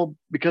muscle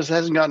because it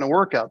hasn't gotten a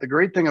workout. The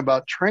great thing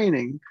about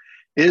training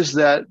is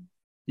that,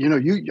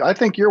 I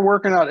think you're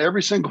working out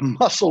every single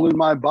muscle in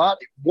my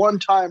body one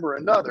time or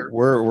another.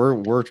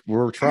 We're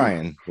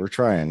trying. We're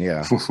trying.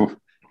 Yeah.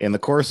 In the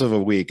course of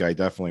a week, I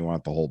definitely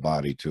want the whole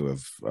body to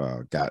have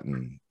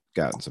gotten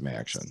some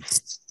action.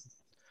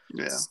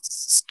 Yeah.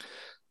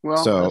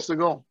 Well, that's the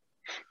goal.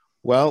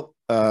 Well,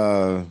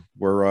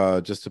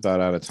 we're just about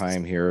out of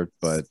time here,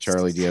 but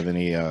Charlie, do you have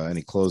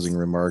any closing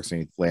remarks,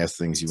 any last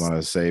things you want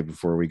to say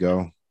before we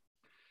go?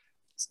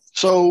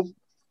 So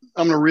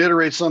I'm going to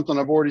reiterate something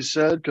I've already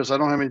said because I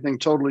don't have anything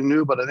totally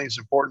new, but I think it's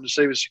important to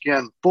say this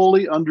again.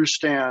 Fully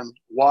understand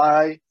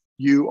why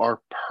you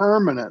are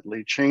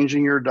permanently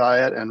changing your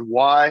diet and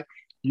why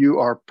you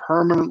are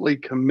permanently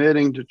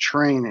committing to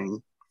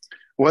training.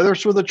 Whether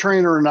it's with a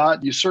trainer or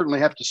not, you certainly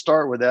have to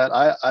start with that.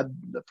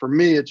 For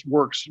me, it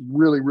works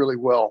really, really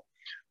well.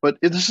 But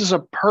this is a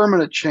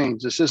permanent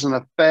change. This isn't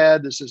a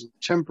fad. This isn't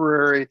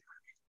temporary.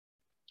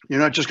 You're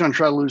not just going to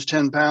try to lose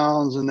 10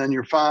 pounds and then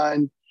you're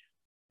fine.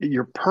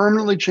 You're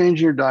permanently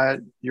changing your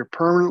diet. You're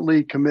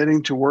permanently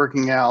committing to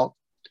working out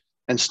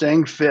and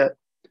staying fit.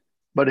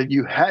 But if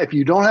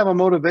you don't have a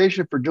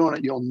motivation for doing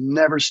it, you'll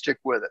never stick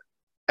with it,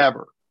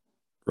 ever.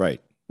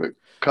 Right.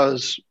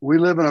 Because we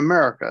live in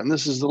America, and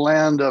this is the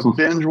land of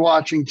binge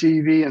watching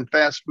TV and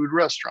fast food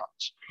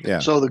restaurants. Yeah.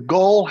 So the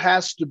goal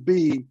has to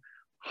be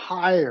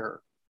higher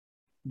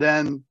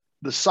than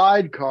the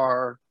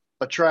sidecar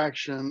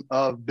attraction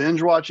of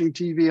binge watching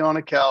TV on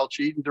a couch,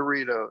 eating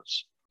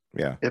Doritos.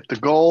 Yeah. If the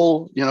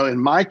goal, in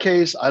my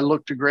case, I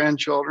look to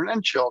grandchildren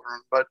and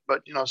children, but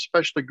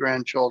especially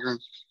grandchildren,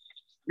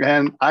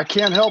 and I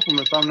can't help them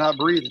if I'm not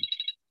breathing.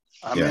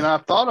 I mean,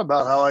 I've thought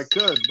about how I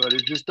could, but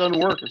it just doesn't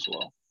work as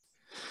well.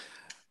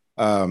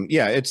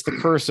 It's the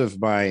curse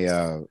of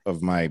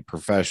my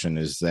profession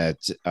is that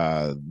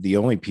the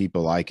only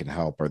people I can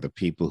help are the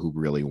people who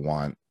really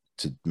want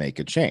to make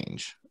a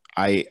change.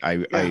 I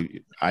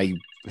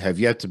have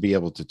yet to be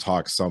able to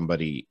talk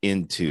somebody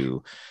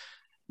into,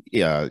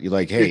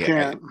 like,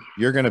 hey,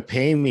 you're going to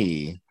pay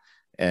me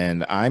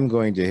and I'm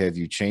going to have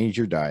you change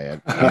your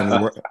diet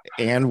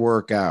and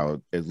work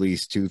out at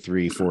least 2,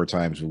 3, 4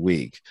 times a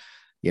week.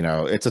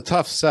 It's a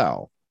tough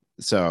sell.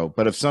 So,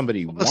 but if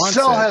somebody wants the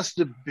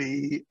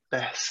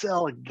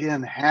sell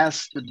again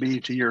has to be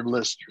to your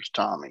listeners,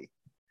 Tommy.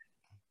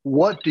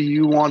 What do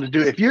you want to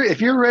do? If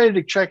you're ready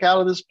to check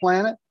out of this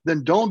planet,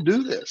 then don't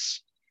do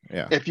this.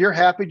 Yeah. If you're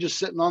happy just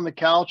sitting on the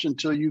couch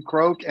until you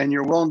croak and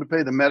you're willing to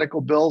pay the medical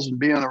bills and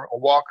be on a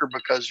walker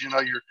because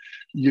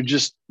you're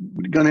just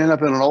going to end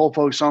up in an old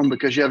folks home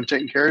because you haven't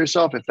taken care of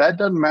yourself. If that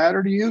doesn't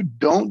matter to you,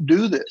 don't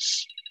do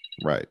this.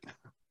 Right.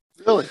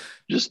 Really,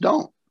 just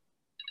don't.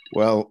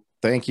 Well,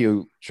 thank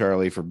you,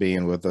 Charlie, for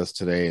being with us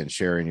today and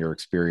sharing your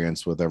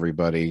experience with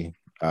everybody.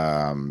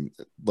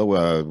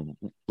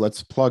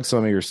 Let's plug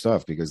some of your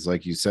stuff because,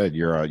 like you said,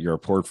 you're a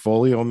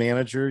portfolio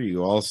manager.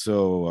 You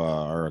also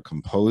are a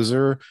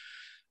composer.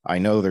 I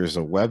know there's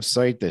a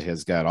website that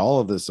has got all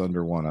of this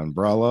under one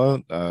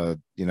umbrella.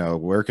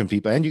 Where can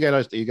people? And you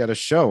got a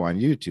show on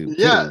YouTube.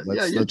 Yeah,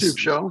 YouTube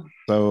show.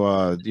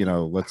 So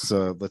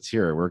let's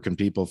hear it. Where can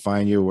people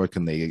find you? Where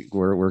can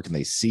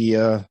they see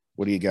you?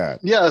 What do you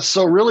got? Yeah,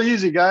 so really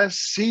easy, guys.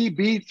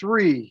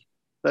 CB3.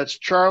 That's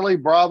Charlie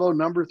Bravo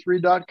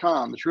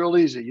number3.com. It's real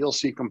easy. You'll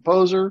see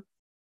composer,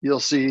 you'll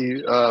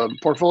see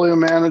portfolio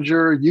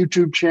manager,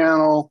 YouTube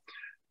channel,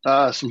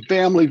 some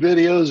family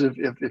videos.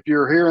 If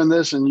you're hearing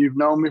this and you've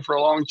known me for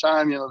a long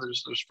time,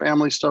 there's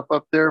family stuff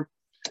up there,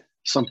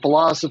 some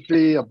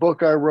philosophy, a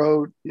book I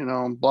wrote,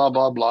 blah,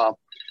 blah, blah.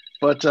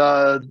 But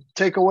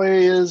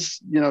takeaway is,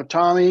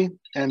 Tommy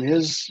and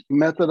his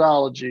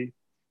methodology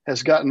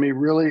has gotten me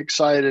really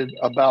excited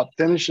about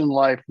finishing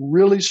life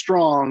really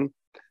strong.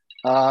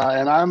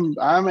 And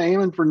I'm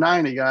aiming for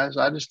 90, guys.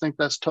 I just think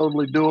that's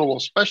totally doable,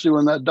 especially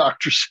when that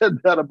doctor said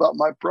that about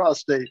my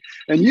prostate.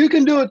 And you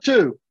can do it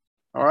too.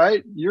 All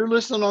right. You're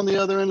listening on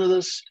the other end of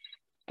this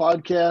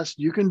podcast.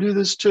 You can do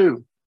this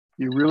too.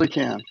 You really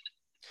can.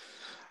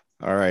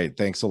 All right.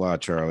 Thanks a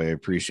lot, Charlie. I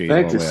appreciate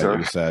Thank all you, that sir.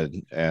 you said.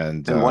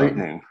 And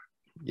Enlightening.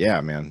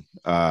 yeah, man.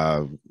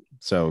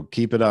 So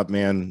keep it up,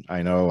 man.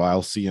 I know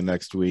I'll see you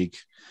next week.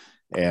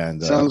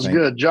 And Sounds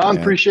good. John, and,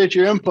 appreciate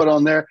your input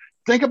on there.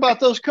 Think about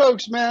those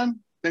Cokes, man.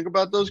 Think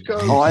about those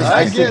Cokes. Oh,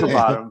 I get think it.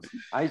 about them.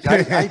 I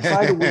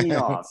try to wean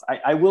off.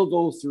 I will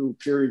go through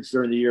periods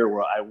during the year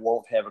where I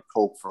won't have a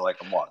Coke for like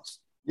a month.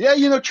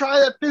 Yeah, try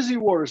that fizzy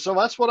water. So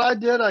that's what I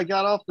did. I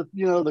got off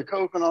the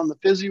Coke and on the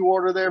fizzy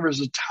water there. There's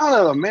a ton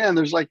of them, man.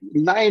 There's like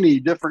 90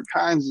 different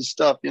kinds of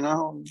stuff,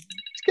 Just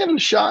give it a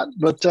shot.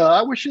 But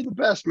I wish you the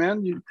best,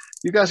 man. You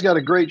guys got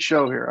a great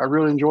show here. I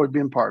really enjoyed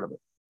being part of it.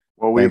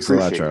 Well, we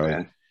appreciate it,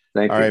 man.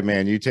 Thank you. All right,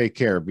 man. You take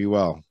care. Be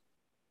well.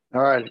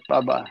 All right.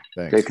 Bye-bye.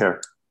 Thanks. Take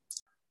care.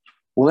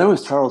 Well, that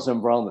was Charles M.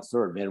 Brown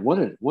III, man.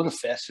 What a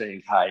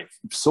fascinating guy.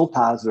 So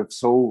positive,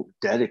 so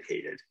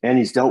dedicated. And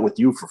he's dealt with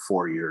you for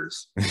 4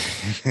 years.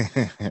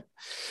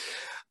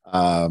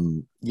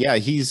 Yeah,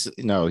 he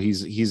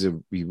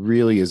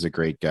really is a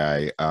great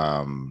guy.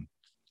 I'm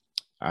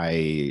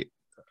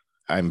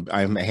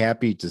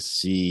happy to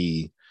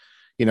see,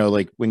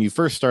 like when you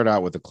first start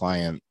out with a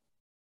client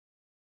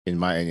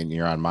and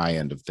you're on my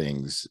end of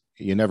things,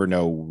 you never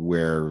know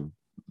where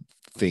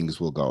things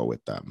will go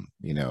with them.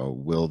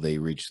 Will they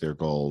reach their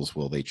goals?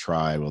 Will they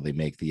try? Will they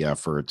make the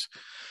effort?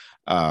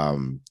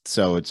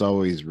 So it's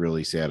always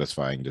really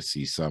satisfying to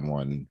see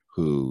someone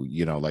who,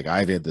 like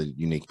I've had the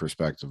unique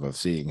perspective of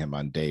seeing him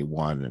on day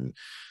one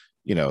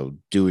and,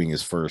 doing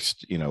his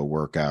first,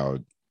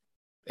 workout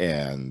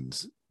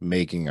and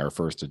making our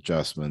first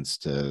adjustments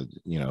to,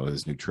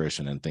 his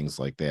nutrition and things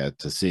like that,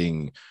 to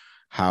seeing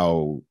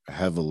how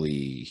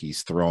heavily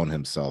he's thrown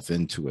himself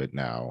into it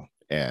now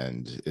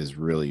and has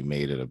really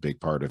made it a big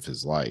part of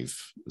his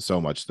life, so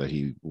much that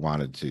he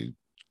wanted to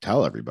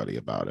tell everybody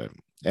about it.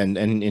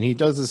 And he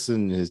does this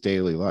in his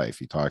daily life.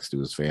 He talks to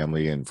his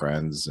family and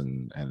friends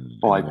and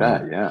I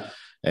bet, yeah.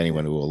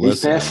 Anyone who will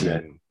He's listen.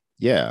 passionate.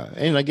 Yeah.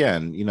 And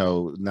again,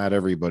 not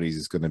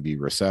everybody's going to be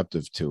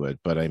receptive to it,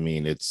 but I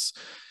mean, it's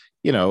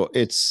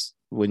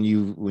when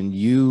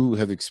you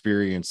have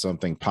experienced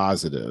something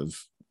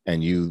positive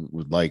and you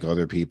would like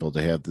other people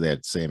to have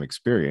that same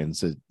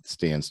experience, it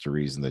stands to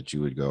reason that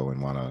you would go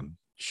and want to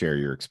share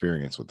your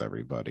experience with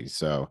everybody.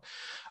 So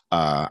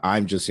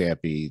I'm just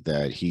happy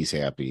that he's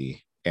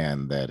happy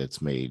and that it's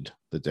made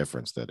the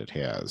difference that it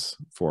has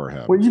for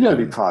him. Well, you got to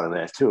be proud of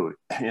that too.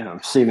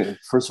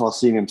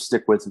 Seeing him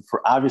stick with it,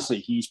 for obviously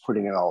he's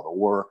putting in all the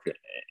work,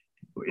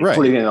 right.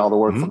 Putting in all the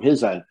work from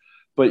his end,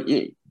 but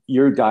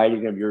you're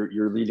guiding him,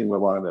 you're leading him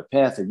along that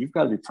path, and you've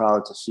got to be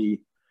proud to see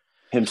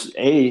him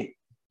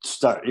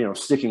start,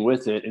 sticking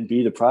with it, and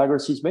B, the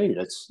progress he's made.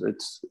 It's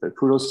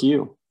kudos to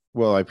you.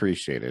 Well, I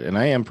appreciate it. And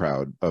I am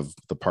proud of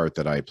the part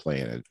that I play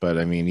in it. But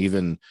I mean,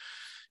 even,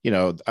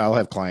 I'll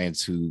have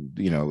clients who,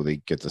 they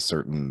get to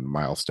certain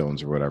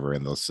milestones or whatever,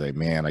 and they'll say,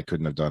 man, I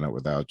couldn't have done it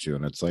without you.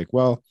 And it's like,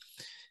 well,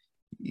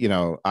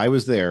 I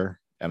was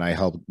there and I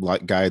helped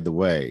guide the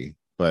way.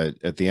 But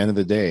at the end of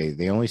the day,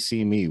 they only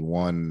see me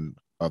one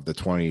of the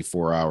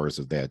 24 hours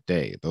of that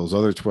day. Those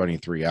other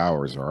 23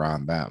 hours are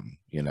on them,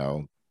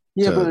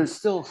 Yeah, but it's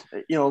still,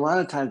 a lot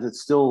of times it's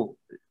still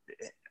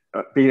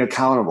being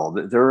accountable.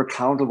 They're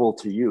accountable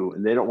to you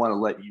and they don't want to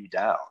let you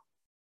down.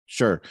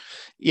 Sure.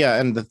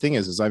 Yeah. And the thing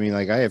is, I mean,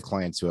 like I have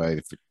clients who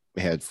I've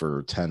had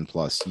for 10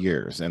 plus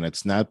years, and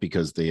it's not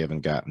because they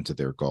haven't gotten to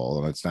their goal,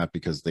 and it's not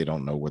because they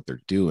don't know what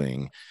they're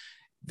doing.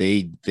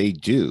 They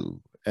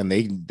do. And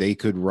they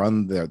could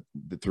run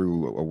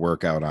through a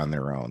workout on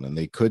their own, and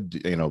they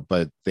could,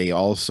 but they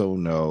also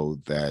know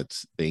that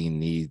they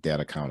need that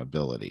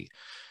accountability.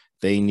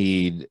 They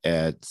need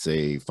at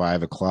say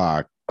 5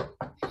 o'clock,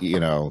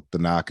 the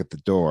knock at the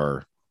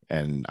door,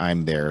 and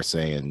I'm there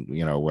saying,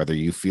 whether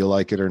you feel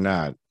like it or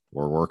not,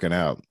 we're working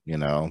out,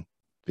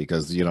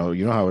 because you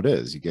know how it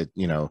is. You get,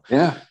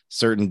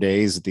 certain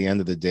days at the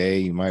end of the day,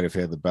 you might have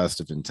had the best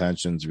of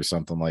intentions or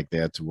something like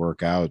that to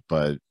work out,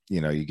 but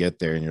you get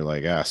there and you're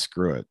like,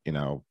 screw it,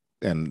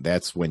 and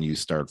that's when you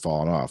start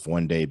falling off.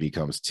 One day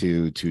becomes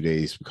 2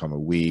 days become a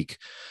week.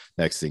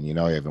 Next thing you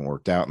know, you haven't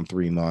worked out in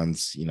 3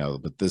 months,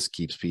 but this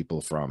keeps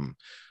people from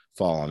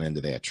falling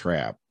into that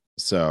trap.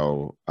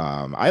 So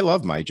I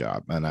love my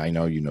job, and I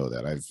know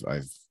that.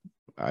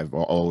 I've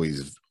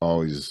always,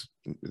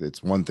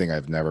 it's one thing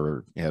I've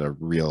never had a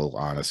real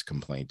honest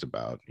complaint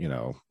about,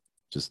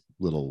 just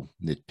little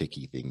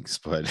nitpicky things,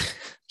 but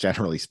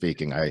generally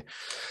speaking,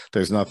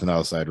 there's nothing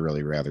else I'd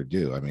really rather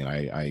do. I mean,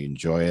 I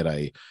enjoy it.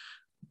 I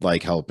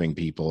like helping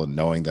people and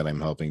knowing that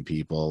I'm helping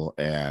people.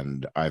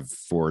 And I've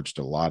forged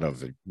a lot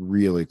of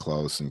really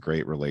close and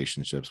great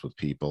relationships with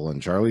people.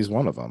 And Charlie's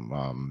one of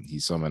them.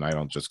 He's someone I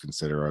don't just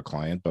consider a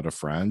client, but a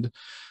friend.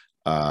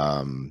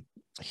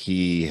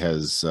 He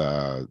has,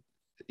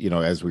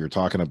 as we were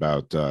talking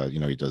about,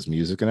 he does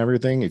music and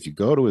everything. If you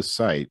go to his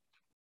site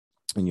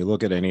and you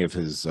look at any of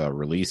his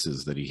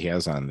releases that he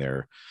has on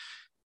there,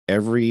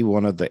 every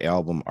one of the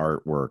album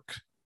artwork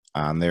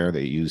on there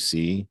that you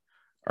see,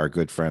 our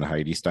good friend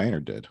Heidi Steiner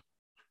did.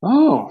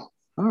 Oh,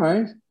 all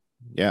right.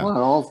 Yeah.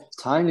 Well, all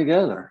tying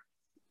together.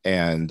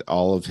 and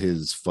all of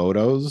his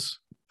photos,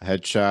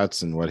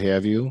 headshots, and what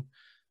have you,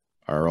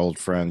 our old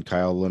friend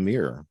Kyle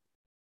Lemire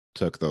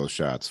took those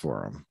shots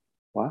for him.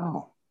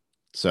 Wow.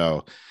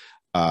 So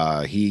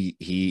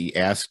he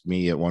asked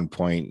me at one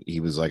point, he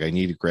was like, I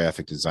need a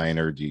graphic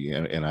designer. Do you?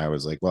 And I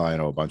was like, well, I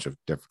know a bunch of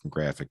different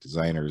graphic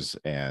designers,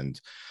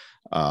 and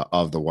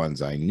of the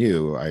ones I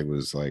knew, I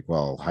was like,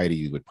 well,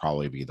 Heidi would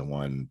probably be the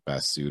one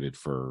best suited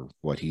for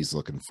what he's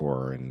looking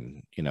for,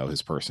 and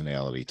his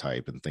personality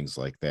type and things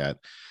like that.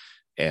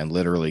 And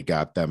literally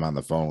got them on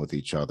the phone with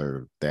each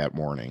other that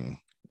morning,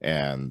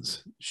 and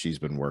she's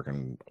been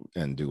working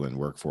and doing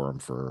work for him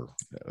for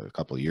a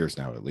couple of years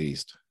now, at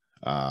least.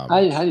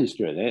 Heidi's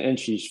good, and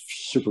she's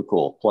super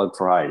cool. Plug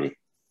for Heidi.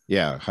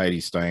 Yeah, Heidi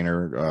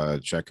Steiner.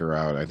 Check her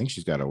out. I think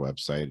she's got a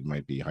website. It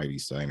might be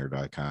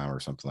HeidiSteiner.com or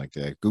something like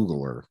that.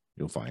 Google her,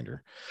 you'll find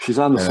her. She's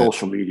on the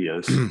social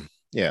medias.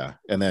 Yeah,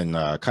 and then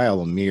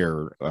Kyle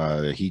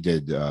Lemire, he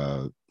did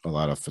a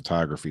lot of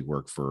photography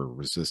work for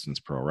Resistance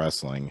Pro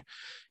Wrestling.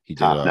 He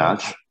did top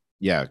notch.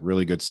 Yeah,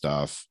 really good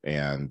stuff.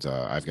 And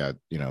I've got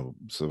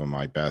some of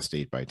my best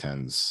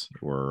 8x10s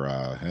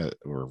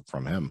were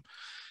from him.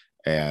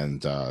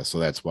 And so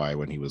that's why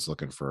when he was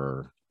looking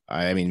for,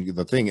 I mean,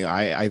 the thing,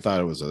 I thought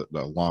it was a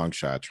long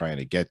shot trying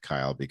to get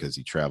Kyle, because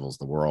he travels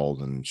the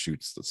world and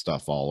shoots the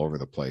stuff all over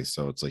the place.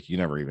 So it's like you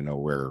never even know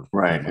where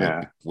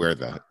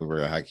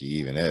the heck he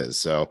even is.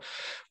 So,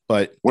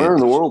 but where in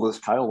the world is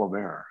Kyle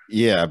Lemire?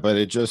 Yeah, but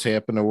it just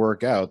happened to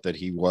work out that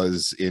he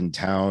was in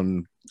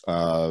town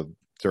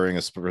during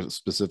a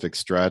specific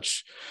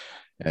stretch,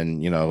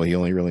 and he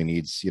only really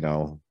needs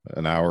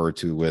an hour or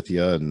two with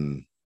you,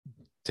 and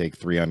take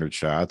 300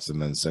 shots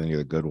and then send you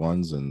the good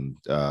ones. And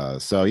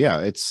so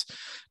yeah,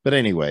 but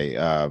anyway,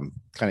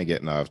 kind of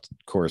getting off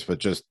course, but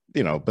just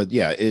but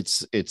yeah,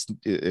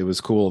 it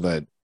was cool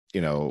that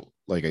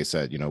like I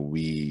said,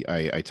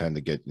 I tend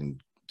to get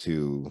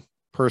into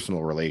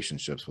personal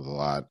relationships with a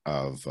lot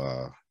of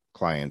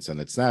clients, and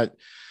it's not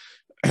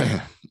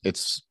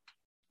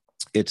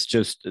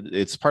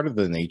it's part of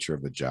the nature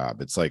of the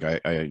job. It's like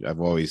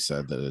I've always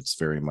said that it's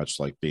very much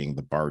like being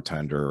the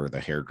bartender or the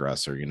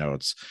hairdresser.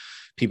 It's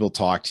people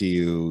talk to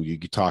you, you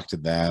talk to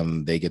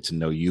them, they get to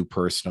know you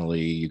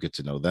personally, you get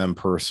to know them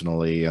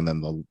personally, and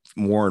then the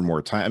more and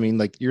more time, I mean,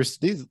 like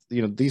these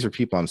are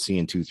people I'm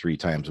seeing 2-3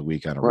 times a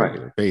week on a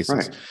regular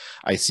basis. Right.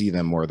 I see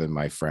them more than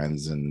my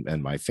friends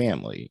and my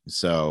family.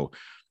 So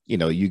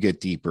you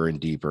get deeper and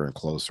deeper and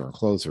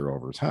closer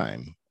over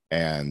time,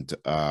 and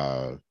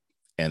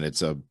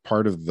it's a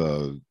part of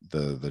the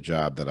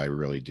job that I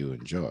really do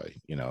enjoy,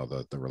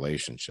 the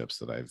relationships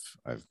that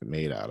I've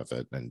made out of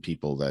it, and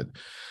people that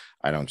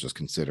I don't just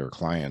consider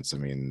clients. I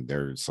mean,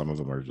 some of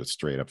them are just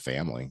straight up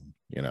family,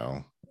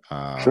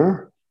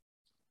 Sure.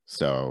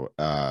 So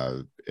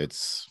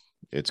it's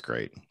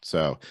great.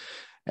 So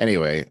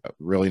anyway,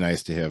 really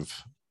nice to have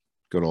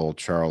good old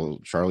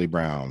Charlie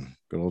Brown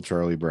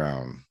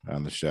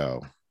on the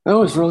show. That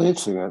was really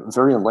interesting.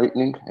 Very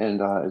enlightening,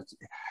 and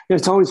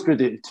it's always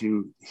good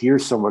to hear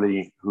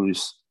somebody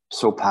who's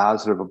so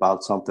positive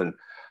about something,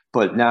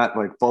 but not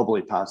like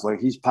bubbly positive. Like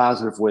he's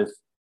positive with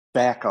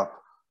backup,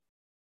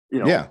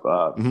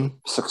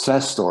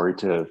 success story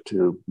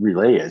to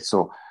relay it.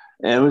 So,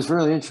 and it was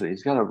really interesting.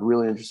 He's got a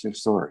really interesting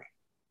story.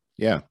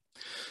 Yeah.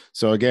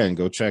 So again,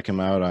 go check him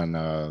out on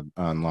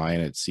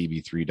online at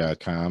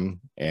cb3.com,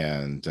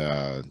 and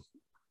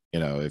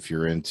if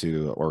you're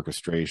into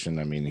orchestration,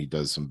 I mean, he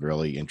does some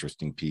really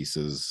interesting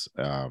pieces.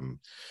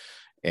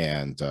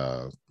 And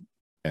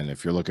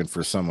if you're looking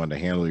for someone to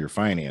handle your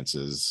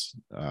finances,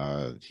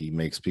 he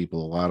makes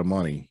people a lot of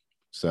money.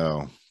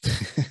 So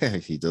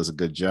he does a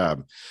good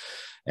job.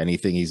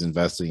 Anything he's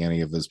investing any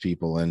of those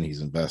people in,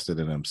 he's invested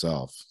in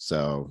himself.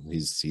 So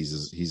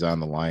he's on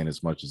the line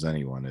as much as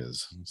anyone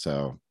is.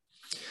 So,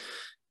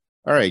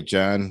 all right,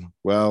 John.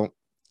 Well,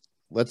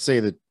 let's say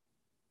that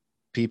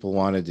people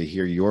wanted to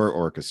hear your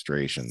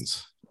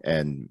orchestrations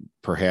and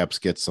perhaps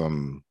get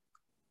some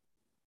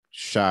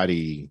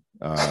shoddy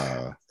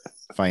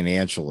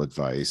financial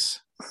advice.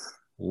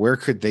 Where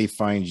could they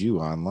find you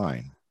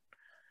online?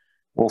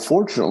 Well,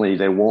 fortunately,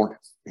 they won't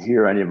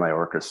hear any of my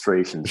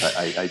orchestrations.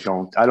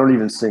 I don't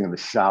even sing in the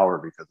shower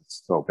because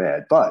it's so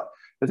bad. But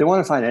if they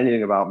want to find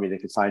anything about me, they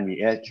can find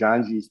me at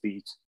John G's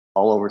Beats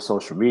all over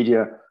social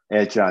media,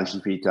 at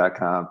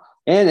johngbeat.com.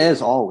 And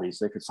as always,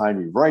 they can find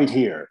me right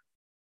here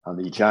on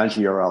the John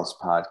G. or Else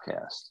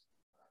podcast.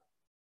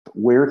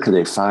 Where could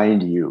they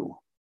find you?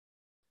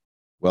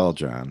 Well,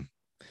 John,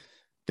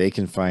 they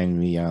can find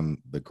me on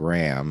the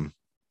gram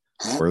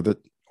or the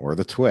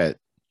twit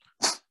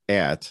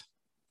at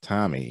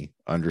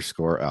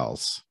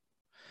Tommy_else.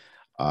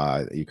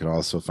 You can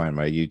also find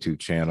my YouTube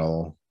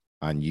channel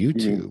on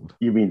YouTube.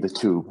 You mean the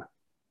tube?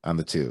 On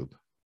the tube.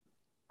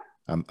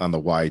 On the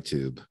Y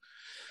tube.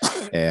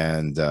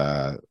 And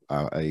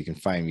you can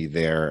find me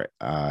there.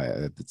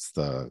 It's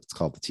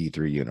called the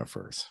T3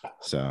 Universe.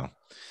 So,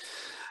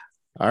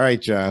 all right,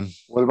 John.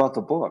 What about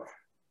the book?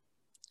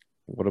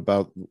 What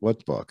about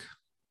what book?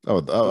 I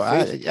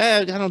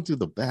don't do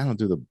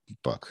the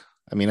book.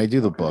 I mean, I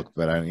do the book,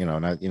 but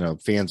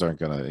fans aren't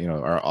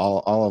gonna,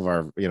 all of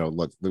our,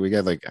 look, we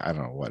got like, I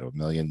don't know what, 1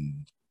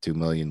 million, 2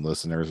 million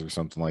listeners or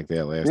something like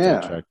that last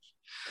I checked.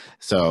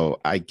 So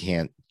I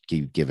can't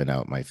keep giving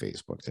out my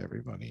Facebook to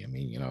everybody. I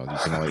mean, you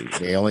can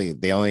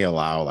they only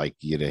allow like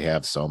you to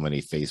have so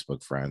many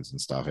Facebook friends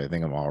and stuff. I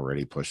think I'm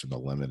already pushing the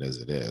limit as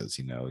it is.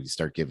 You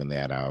start giving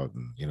that out,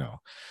 and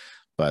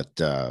but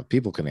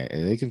people can,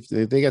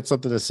 if they got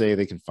something to say,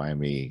 they can find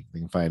me. They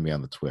can find me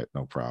on the Twit,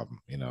 no problem.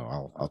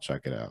 I'll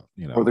check it out.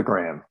 Or the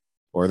gram.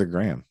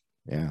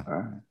 Yeah. All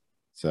right.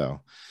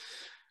 So,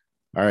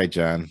 all right,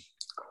 John.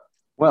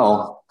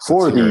 Well,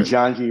 for the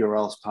John G. or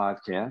Else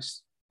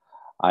podcast,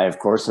 I, of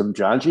course, am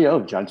John G.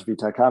 of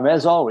JohnGV.com,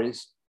 as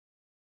always.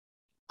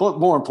 But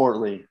more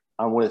importantly,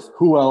 I'm with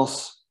who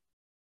else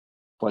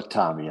but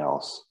Tommy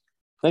Else.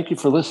 Thank you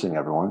for listening,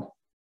 everyone.